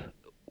roof,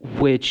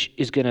 which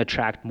is going to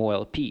attract more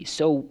LPs.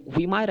 So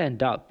we might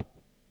end up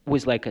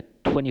with like a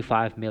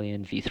 25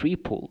 million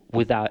V3 pool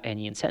without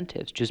any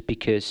incentives, just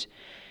because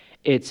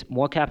it's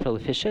more capital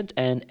efficient,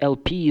 and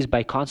LPs,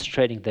 by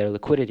concentrating their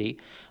liquidity,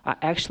 are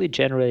actually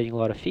generating a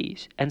lot of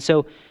fees. And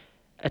so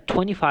a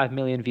 25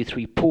 million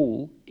V3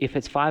 pool, if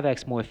it's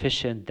 5x more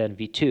efficient than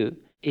V2,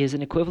 is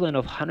an equivalent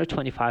of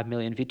 125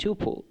 million V2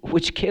 pool,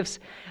 which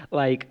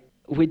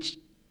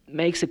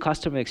makes the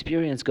customer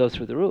experience go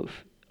through the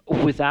roof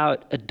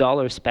without a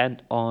dollar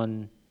spent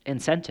on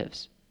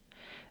incentives.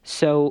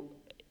 So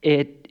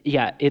it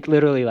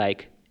literally,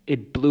 like,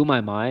 it blew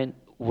my mind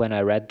when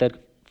I read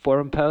that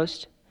forum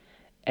post,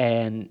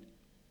 and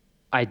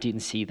I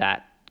didn't see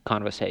that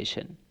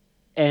conversation.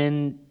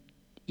 And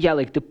yeah,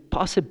 like the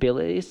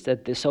possibilities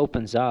that this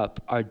opens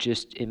up are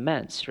just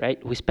immense,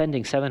 right? We're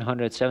spending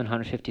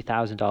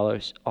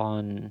 $750,000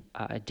 on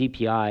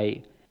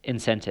DPI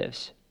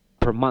incentives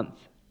per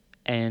month,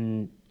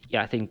 and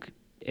yeah, I think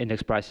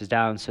index price is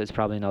down, so it's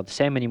probably not the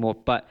same anymore.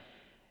 But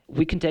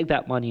we can take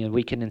that money and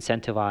we can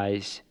directly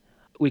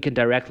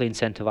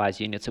incentivize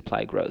unit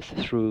supply growth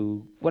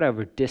through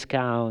whatever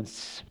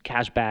discounts,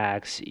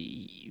 cashbacks,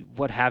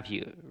 what have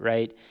you,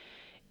 right?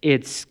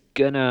 It's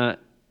gonna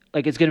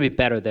it's gonna be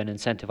better than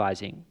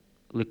incentivizing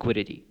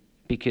liquidity,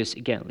 because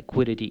again,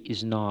 liquidity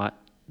is not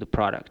the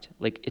product.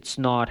 Like, it's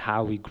not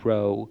how we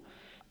grow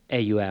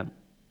AUM.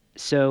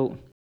 So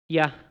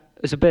yeah,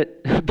 it's a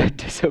bit a bit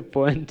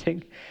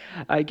disappointing,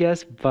 I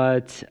guess,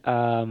 but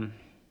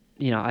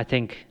I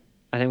think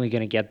we're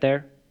gonna get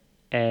there,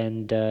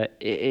 and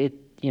there's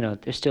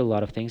still a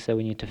lot of things that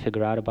we need to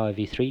figure out about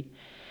V3,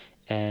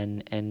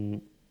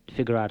 and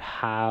figure out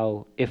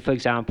how, if for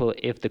example,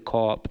 if the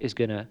co-op is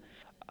gonna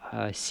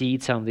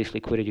seed some of these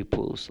liquidity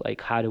pools,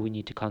 like how do we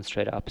need to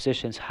concentrate our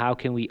positions? How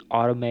can we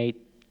automate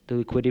the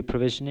liquidity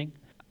provisioning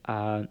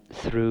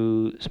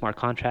through smart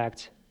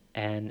contracts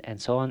and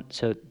so on?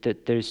 So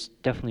that there's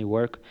definitely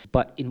work.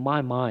 But in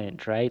my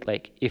mind, right,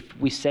 like if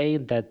we say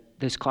that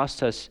this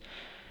costs us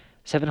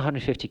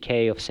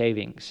 750K of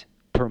savings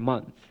per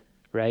month,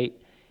 right?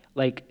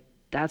 Like,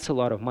 that's a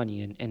lot of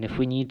money. And if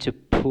we need to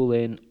pull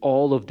in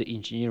all of the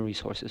engineering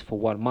resources for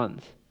 1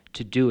 month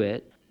to do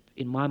it,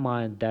 in my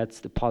mind,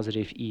 that's the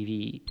positive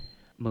EV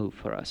move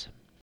for us.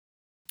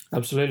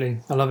 Absolutely.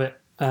 I love it.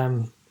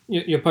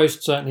 Your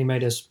post certainly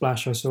made a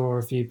splash. I saw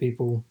a few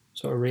people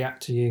sort of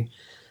react to you,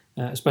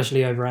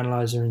 especially over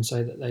Analyzer, and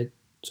say that they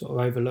sort of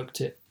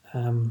overlooked it.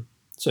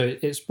 So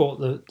it's brought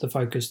the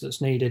focus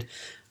that's needed.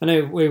 I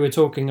know we were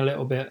talking a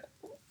little bit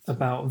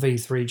about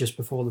V3 just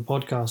before the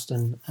podcast,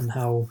 and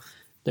how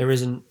there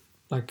isn't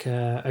like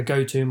a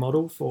go-to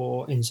model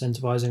for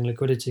incentivizing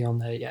liquidity on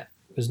there yet,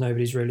 because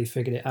nobody's really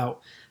figured it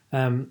out.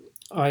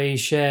 I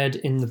shared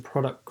in the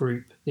product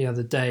group the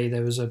other day,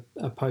 there was a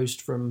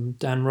post from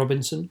Dan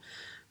Robinson,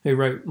 who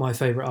wrote my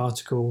favorite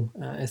article,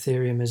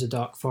 Ethereum is a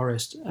Dark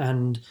Forest.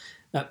 And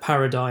at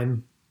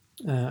Paradigm,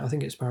 I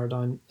think it's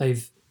Paradigm,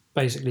 they've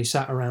basically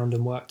sat around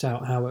and worked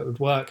out how it would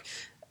work.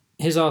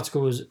 His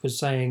article was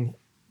saying,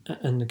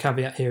 and the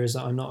caveat here is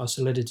that I'm not a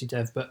Solidity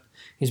dev, but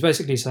he's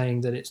basically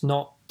saying that it's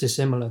not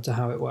dissimilar to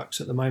how it works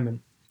at the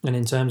moment. And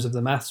in terms of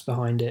the maths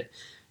behind it,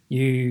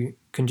 you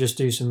can just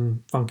do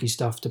some funky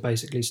stuff to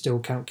basically still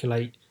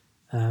calculate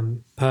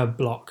per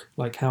block,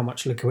 like how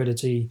much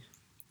liquidity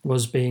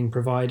was being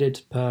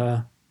provided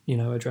per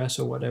address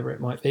or whatever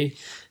it might be.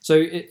 So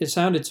it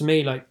sounded to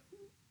me like,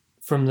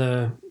 from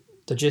the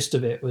gist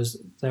of it,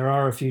 was there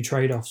are a few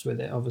trade-offs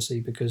with it, obviously,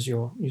 because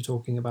you're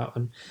talking about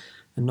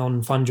a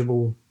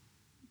non-fungible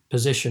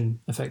position,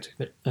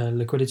 effectively,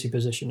 liquidity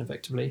position,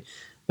 effectively.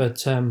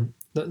 But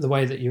the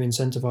way that you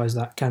incentivize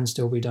that can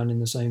still be done in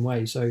the same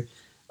way. So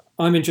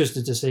I'm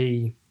interested to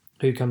see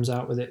who comes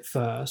out with it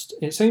first.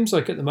 It seems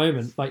like at the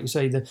moment, like you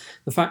say,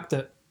 the fact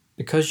that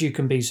because you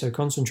can be so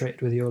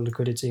concentrated with your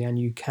liquidity and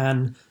you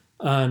can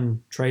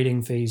earn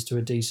trading fees to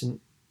a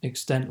decent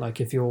extent, like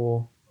if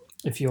you're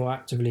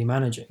actively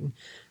managing,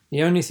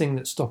 the only thing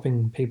that's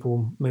stopping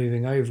people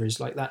moving over is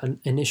like that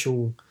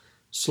initial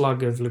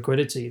slug of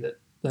liquidity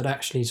that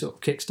actually sort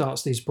of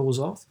kickstarts these pools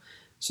off.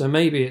 So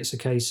maybe it's a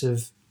case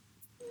of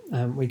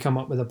we come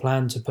up with a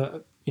plan to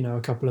put a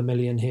couple of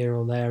million here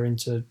or there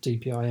into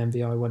DPI,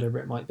 MVI, whatever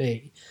it might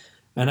be,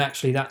 and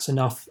actually that's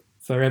enough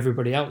for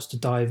everybody else to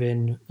dive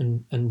in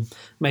and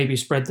maybe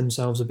spread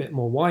themselves a bit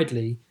more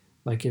widely.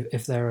 Like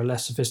if they're a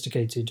less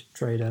sophisticated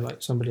trader,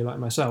 like somebody like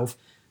myself,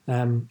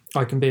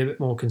 I can be a bit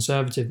more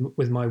conservative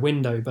with my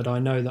window, but I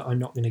know that I'm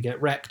not going to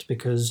get wrecked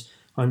because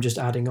I'm just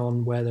adding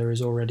on where there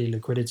is already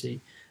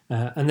liquidity.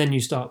 And then you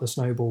start the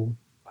snowball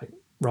like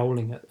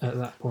rolling at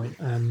that point.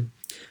 I'm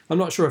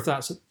not sure if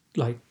that's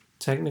like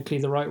technically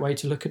the right way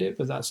to look at it,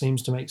 but that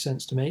seems to make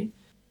sense to me.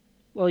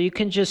 Well, you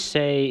can just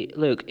say,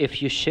 look,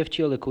 if you shift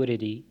your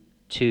liquidity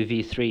to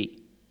V3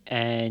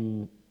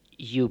 and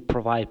you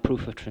provide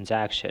proof of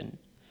transaction,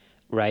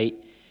 right?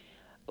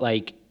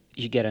 Like,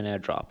 you get an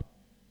airdrop.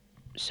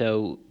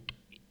 So,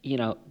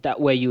 that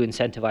way you're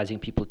incentivizing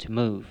people to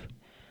move.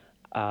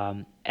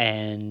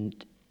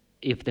 And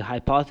if the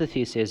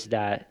hypothesis is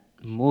that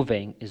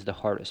moving is the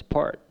hardest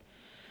part,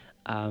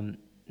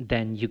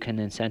 then you can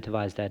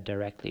incentivize that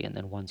directly. And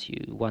then once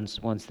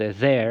they're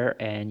there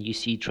and you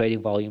see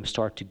trading volume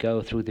start to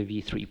go through the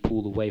V3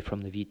 pool away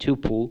from the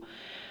V2 pool,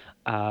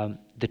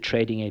 the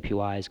trading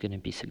APY is going to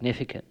be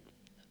significant,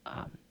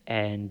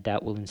 and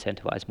that will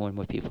incentivize more and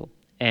more people.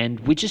 And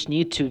we just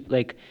need to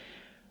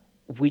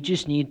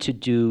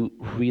do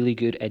really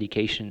good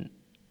education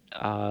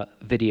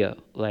video,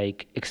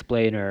 like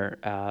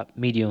explainer,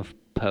 Medium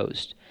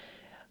post,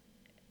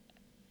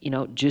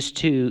 just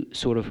to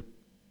sort of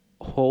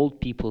hold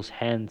people's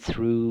hand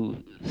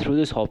through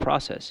this whole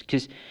process.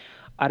 Because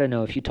I don't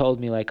know, if you told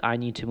me like I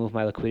need to move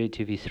my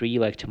liquidity to V3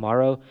 like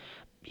tomorrow,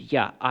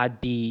 yeah, I'd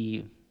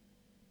be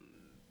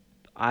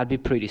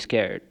pretty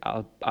scared.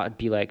 I'd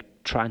be like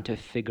trying to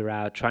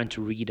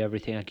read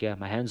everything I can get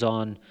my hands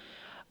on,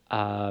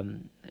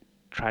 um,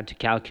 trying to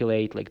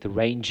calculate like the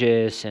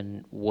ranges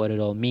and what it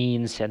all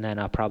means, and then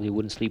I probably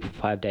wouldn't sleep for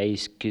 5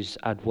 days because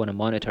I'd want to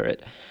monitor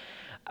it.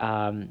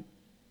 Um,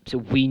 so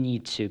we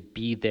need to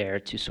be there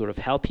to sort of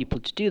help people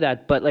to do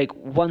that. But like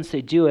once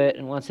they do it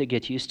and once they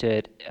get used to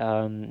it,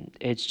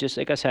 it's just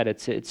like I said,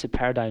 it's a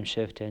paradigm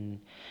shift, and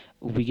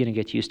we're gonna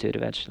get used to it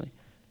eventually.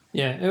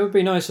 Yeah, it would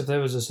be nice if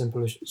there was a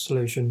simple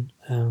solution.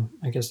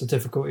 I guess the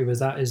difficulty with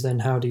that is then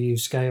how do you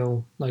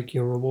scale like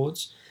your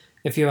rewards?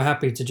 If you're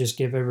happy to just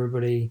give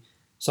everybody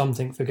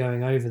something for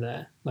going over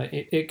there, like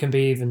it can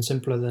be even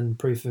simpler than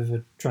proof of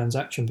a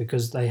transaction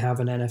because they have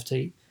an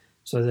NFT,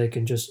 so they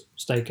can just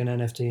stake an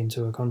NFT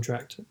into a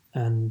contract,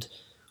 and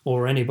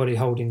or anybody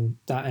holding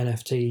that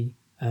NFT,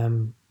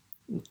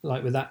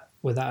 like with that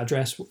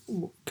address,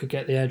 could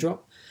get the airdrop.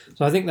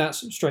 So I think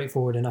that's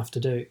straightforward enough to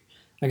do.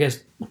 I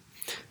guess.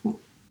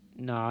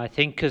 No, I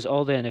think because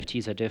all the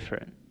NFTs are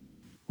different,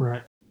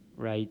 Right.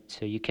 right?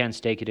 So you can't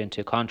stake it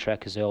into a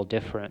contract because they're all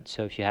different.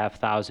 So if you have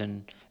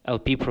 1,000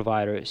 LP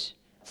providers,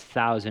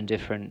 1,000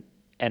 different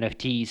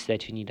NFTs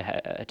that you need to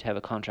have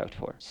a contract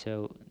for.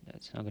 So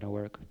that's not going to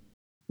work.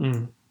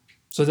 Mm.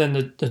 So then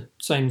the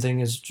same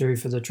thing is true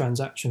for the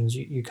transactions.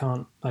 You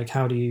can't, like,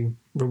 how do you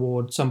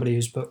reward somebody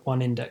who's put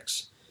one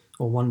index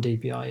or one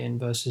DPI in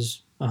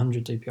versus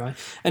 100 DPI?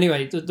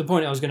 Anyway, the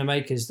point I was going to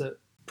make is that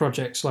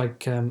projects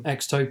like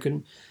X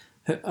Token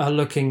are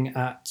looking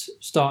at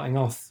starting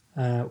off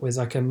with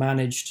like a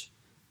managed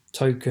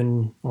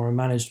token or a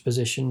managed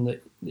position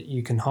that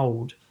you can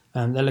hold.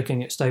 They're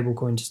looking at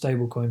stablecoin to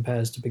stablecoin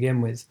pairs to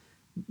begin with,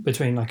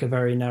 between like a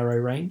very narrow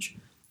range.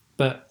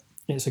 But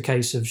it's a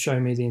case of show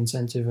me the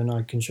incentive and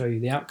I can show you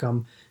the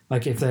outcome.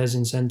 Like if there's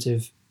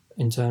incentive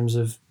in terms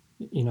of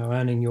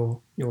earning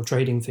your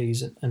trading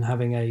fees and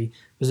having a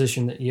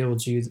position that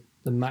yields you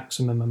the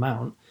maximum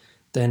amount,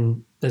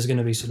 then there's going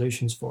to be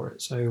solutions for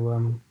it.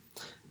 So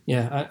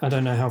yeah, I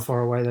don't know how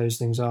far away those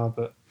things are,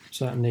 but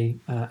certainly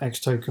X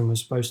Token was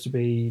supposed to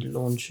be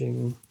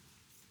launching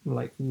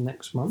like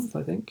next month,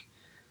 I think,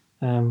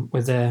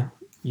 with their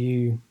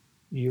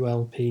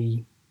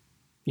ULP,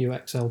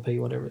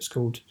 UXLP, whatever it's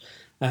called,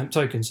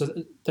 token.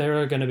 So there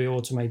are going to be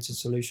automated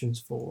solutions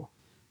for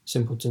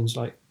simpletons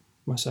like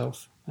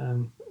myself.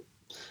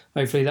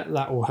 Hopefully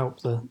that will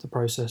help the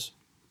process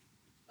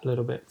a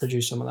little bit,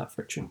 reduce some of that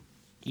friction.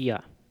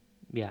 Yeah,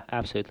 yeah,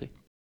 absolutely.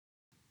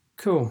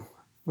 Cool.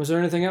 Was there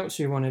anything else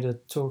you wanted to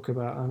talk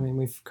about? I mean,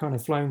 we've kind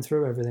of flown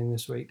through everything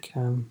this week.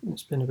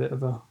 It's been a bit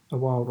of a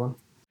wild one.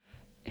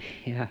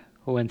 Yeah,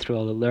 we went through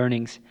all the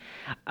learnings.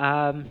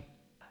 Um,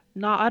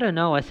 no, I don't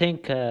know. I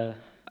think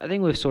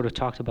we've sort of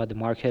talked about the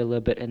market a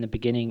little bit in the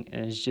beginning,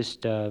 and it's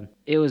just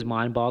it was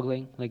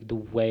mind-boggling, like the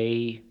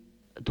way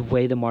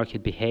the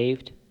market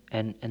behaved,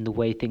 and the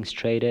way things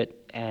traded,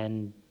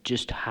 and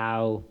just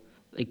how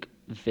like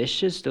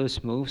vicious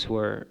those moves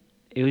were.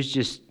 It was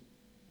just,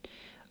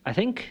 I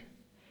think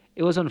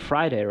it was on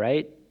Friday,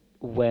 right?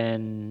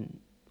 When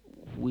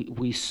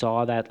we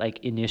saw that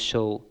like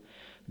initial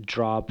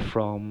drop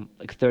from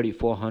like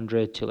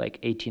 3,400 to like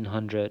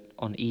 1,800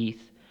 on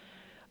ETH,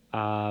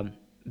 um,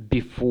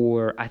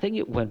 before I think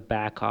it went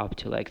back up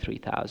to like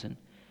 3,000,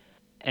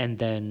 and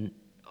then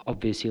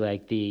obviously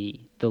like the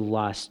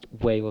last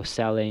wave of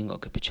selling or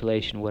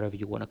capitulation, whatever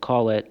you want to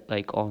call it,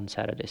 like on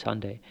Saturday,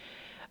 Sunday,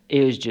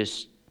 it was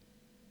just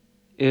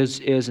it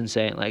was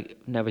insane. Like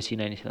never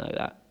seen anything like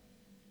that.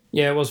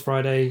 Yeah, it was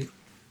Friday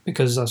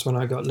because that's when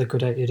I got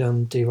liquidated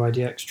on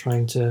DYDX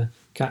trying to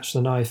catch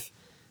the knife,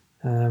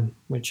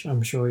 which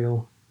I'm sure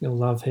you'll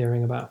love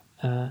hearing about.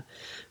 But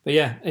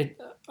yeah,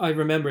 I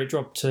remember it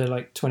dropped to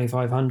like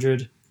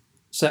 2,500,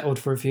 settled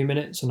for a few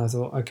minutes, and I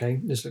thought, okay,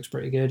 this looks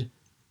pretty good.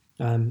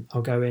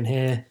 I'll go in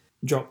here,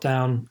 drop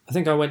down. I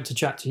think I went to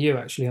chat to you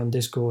actually on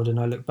Discord, and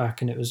I looked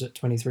back and it was at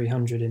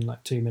 2,300 in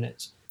like 2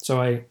 minutes. So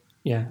I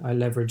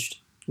leveraged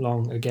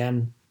long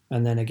again,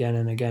 and then again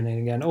and again and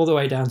again, all the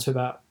way down to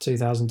about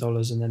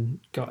 $2,000, and then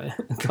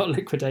got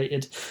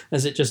liquidated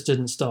as it just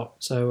didn't stop.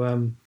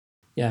 So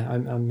yeah, I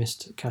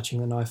missed catching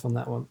the knife on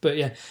that one. But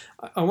yeah,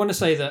 I want to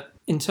say that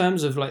in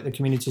terms of like the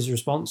community's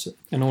response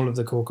and all of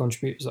the core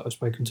contributors that I've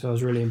spoken to, I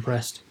was really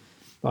impressed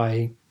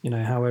by,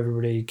 how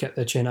everybody kept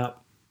their chin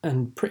up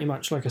and pretty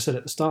much, like I said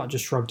at the start,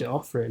 just shrugged it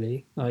off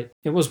really. Like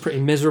it was pretty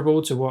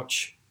miserable to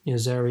watch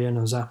Zerion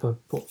or Zappa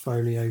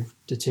portfolio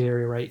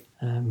deteriorate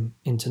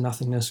into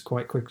nothingness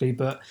quite quickly,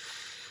 but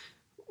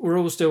we're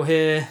all still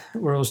here,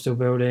 we're all still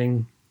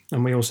building,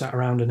 and we all sat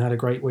around and had a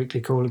great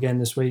weekly call again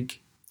this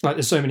week. Like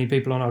there's so many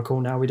people on our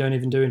call now, we don't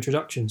even do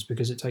introductions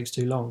because it takes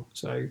too long.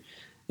 So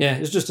yeah,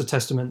 it's just a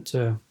testament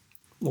to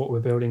what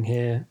we're building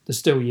here. There's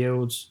still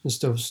yields, there's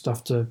still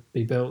stuff to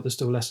be built, there's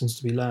still lessons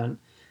to be learned,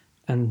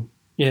 and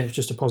yeah, it's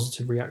just a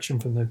positive reaction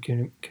from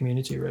the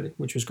community really,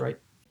 which was great.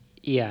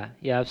 Yeah,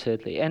 yeah,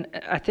 absolutely. And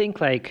I think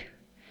like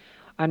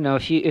I don't know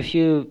if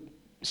you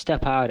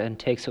step out and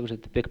take sort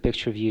of the big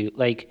picture view,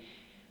 like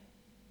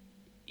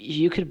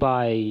you could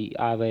buy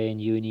Aave and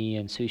Uni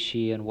and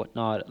Sushi and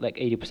whatnot like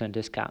 80%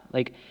 discount.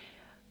 Like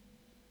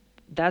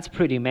that's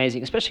pretty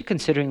amazing, especially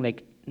considering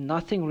like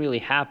nothing really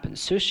happens.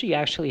 Sushi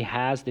actually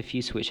has the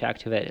fee switch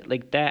activated.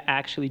 Like they're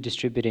actually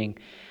distributing,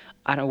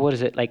 I don't know, what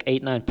is it, like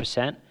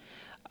 8-9%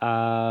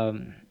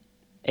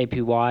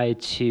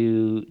 APY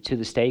to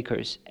the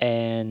stakers,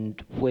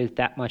 and with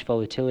that much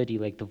volatility,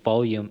 like the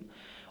volume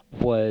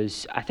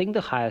was I think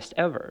the highest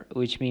ever,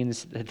 which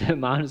means that the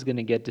amount is going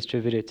to get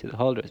distributed to the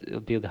holders.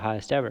 It'll be the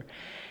highest ever.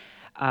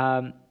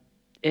 Um,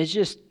 it's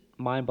just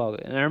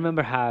mind-boggling. And I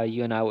remember how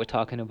you and I were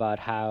talking about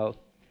how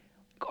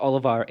all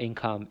of our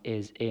income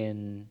is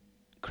in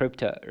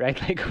crypto, right?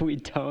 Like we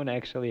don't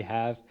actually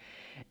have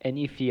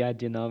any fiat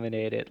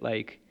denominated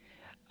like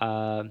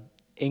um,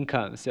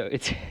 income, so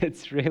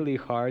it's really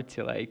hard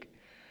to like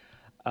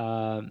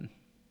um,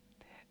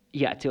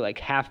 yeah, to like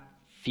have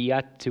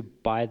fiat to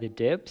buy the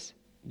dips,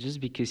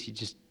 just because you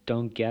just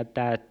don't get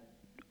that,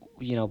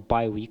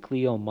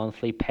 bi-weekly or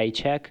monthly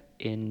paycheck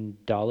in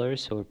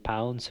dollars or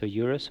pounds or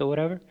euros or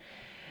whatever.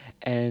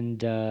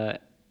 And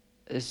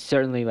it's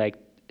certainly like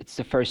it's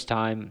the first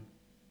time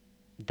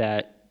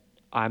that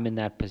I'm in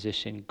that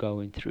position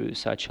going through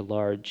such a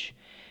large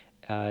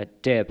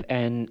dip.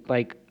 And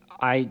like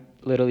I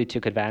literally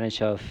took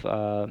advantage of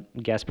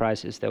gas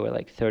prices that were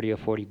like 30 or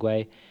 40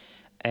 gwei,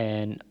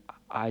 and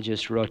I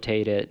just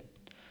rotated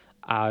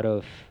out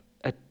of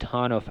a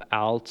ton of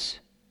alts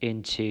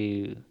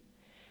into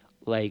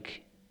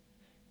like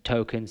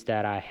tokens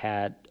that I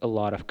had a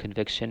lot of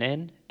conviction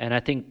in. And I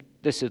think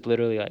this is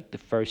literally like the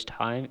first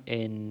time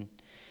in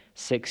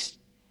 6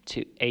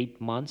 to 8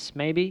 months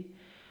maybe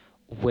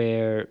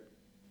where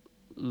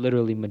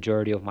literally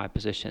majority of my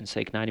positions,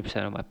 like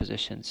 90% of my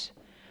positions,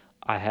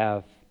 I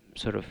have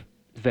sort of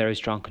very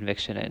strong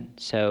conviction in.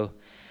 So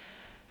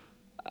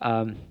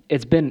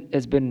it's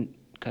been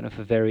kind of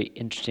a very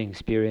interesting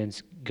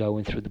experience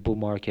going through the bull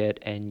market,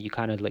 and you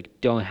kind of like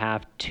don't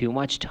have too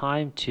much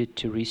time to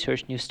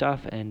research new stuff,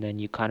 and then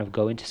you kind of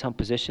go into some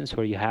positions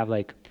where you have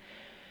like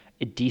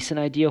a decent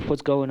idea of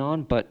what's going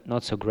on, but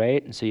not so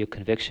great, and so your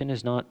conviction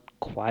is not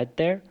quite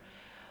there.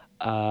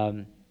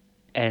 Um,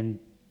 and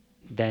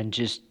then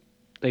just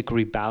like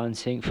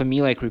rebalancing for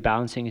me, like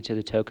rebalancing into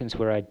the tokens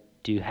where I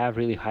do have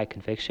really high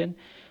conviction,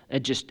 it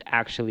just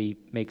actually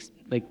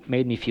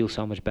made me feel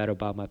so much better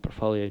about my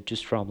portfolio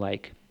just from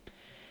like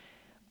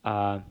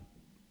uh,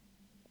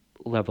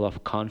 level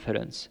of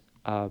confidence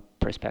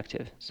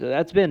perspective. So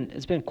it's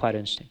been quite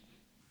interesting.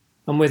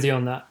 I'm with you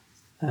on that.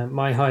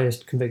 My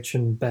highest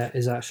conviction bet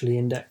is actually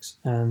index,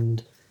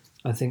 and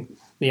I think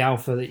the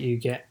alpha that you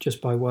get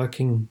just by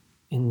working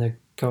in the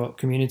co-op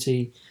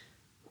community,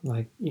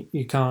 like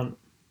you can't.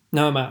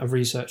 No amount of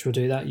research will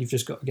do that. You've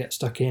just got to get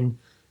stuck in,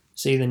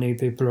 see the new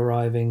people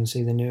arriving,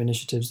 see the new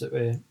initiatives that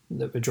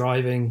we're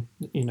driving.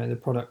 The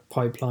product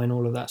pipeline,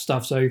 all of that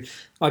stuff. So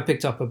I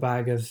picked up a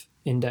bag of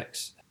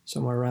index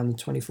somewhere around the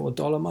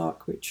 $24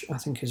 mark, which I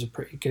think is a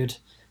pretty good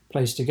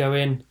place to go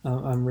in.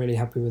 I'm really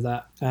happy with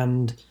that.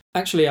 And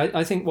actually,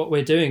 I think what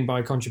we're doing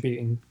by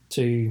contributing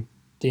to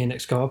the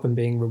index co-op and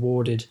being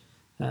rewarded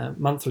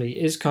monthly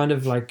is kind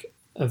of like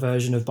a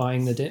version of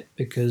buying the dip,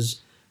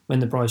 because when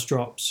the price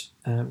drops,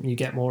 you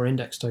get more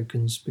index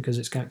tokens because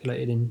it's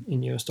calculated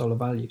in US dollar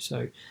value.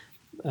 So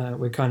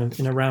we're kind of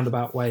in a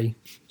roundabout way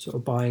sort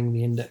of buying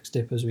the index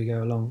dip as we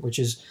go along, which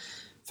is,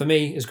 for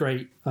me, is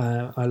great.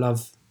 I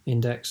love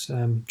index,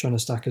 trying to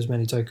stack as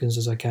many tokens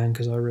as I can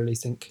because I really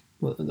think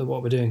what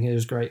we're doing here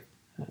is great.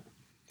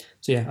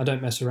 So yeah, I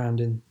don't mess around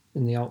in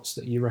the alts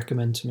that you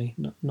recommend to me.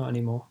 Not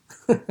anymore.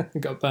 I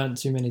got burnt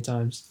too many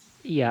times.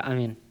 Yeah, I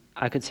mean,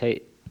 I could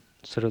say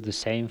sort of the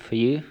same for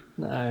you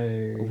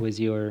No. with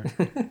your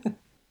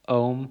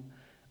Ohm,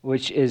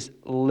 which is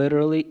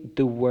literally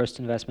the worst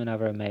investment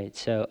I've ever made.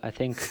 So I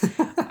think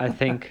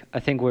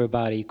we're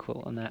about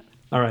equal on that.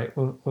 All right,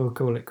 we'll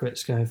call it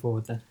quits going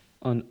forward then.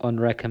 On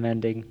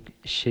recommending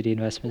shitty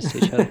investments to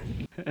each other.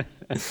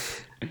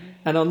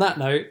 And on that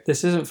note,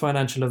 this isn't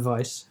financial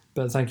advice,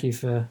 but thank you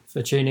for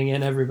tuning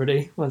in,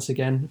 everybody, once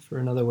again for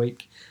another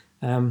week.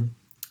 And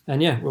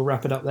yeah, we'll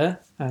wrap it up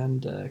there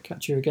and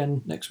catch you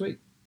again next week.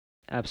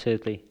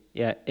 Absolutely.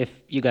 Yeah, if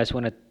you guys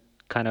want to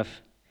kind of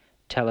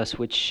tell us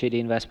which shitty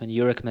investment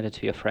you recommended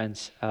to your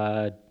friends.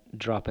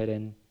 Drop it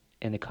in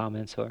the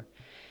comments, or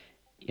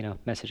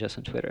message us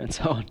on Twitter and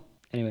so on.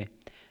 Anyway,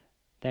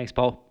 thanks,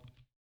 Paul.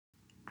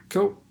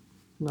 Cool.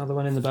 Another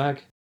one in the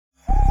bag.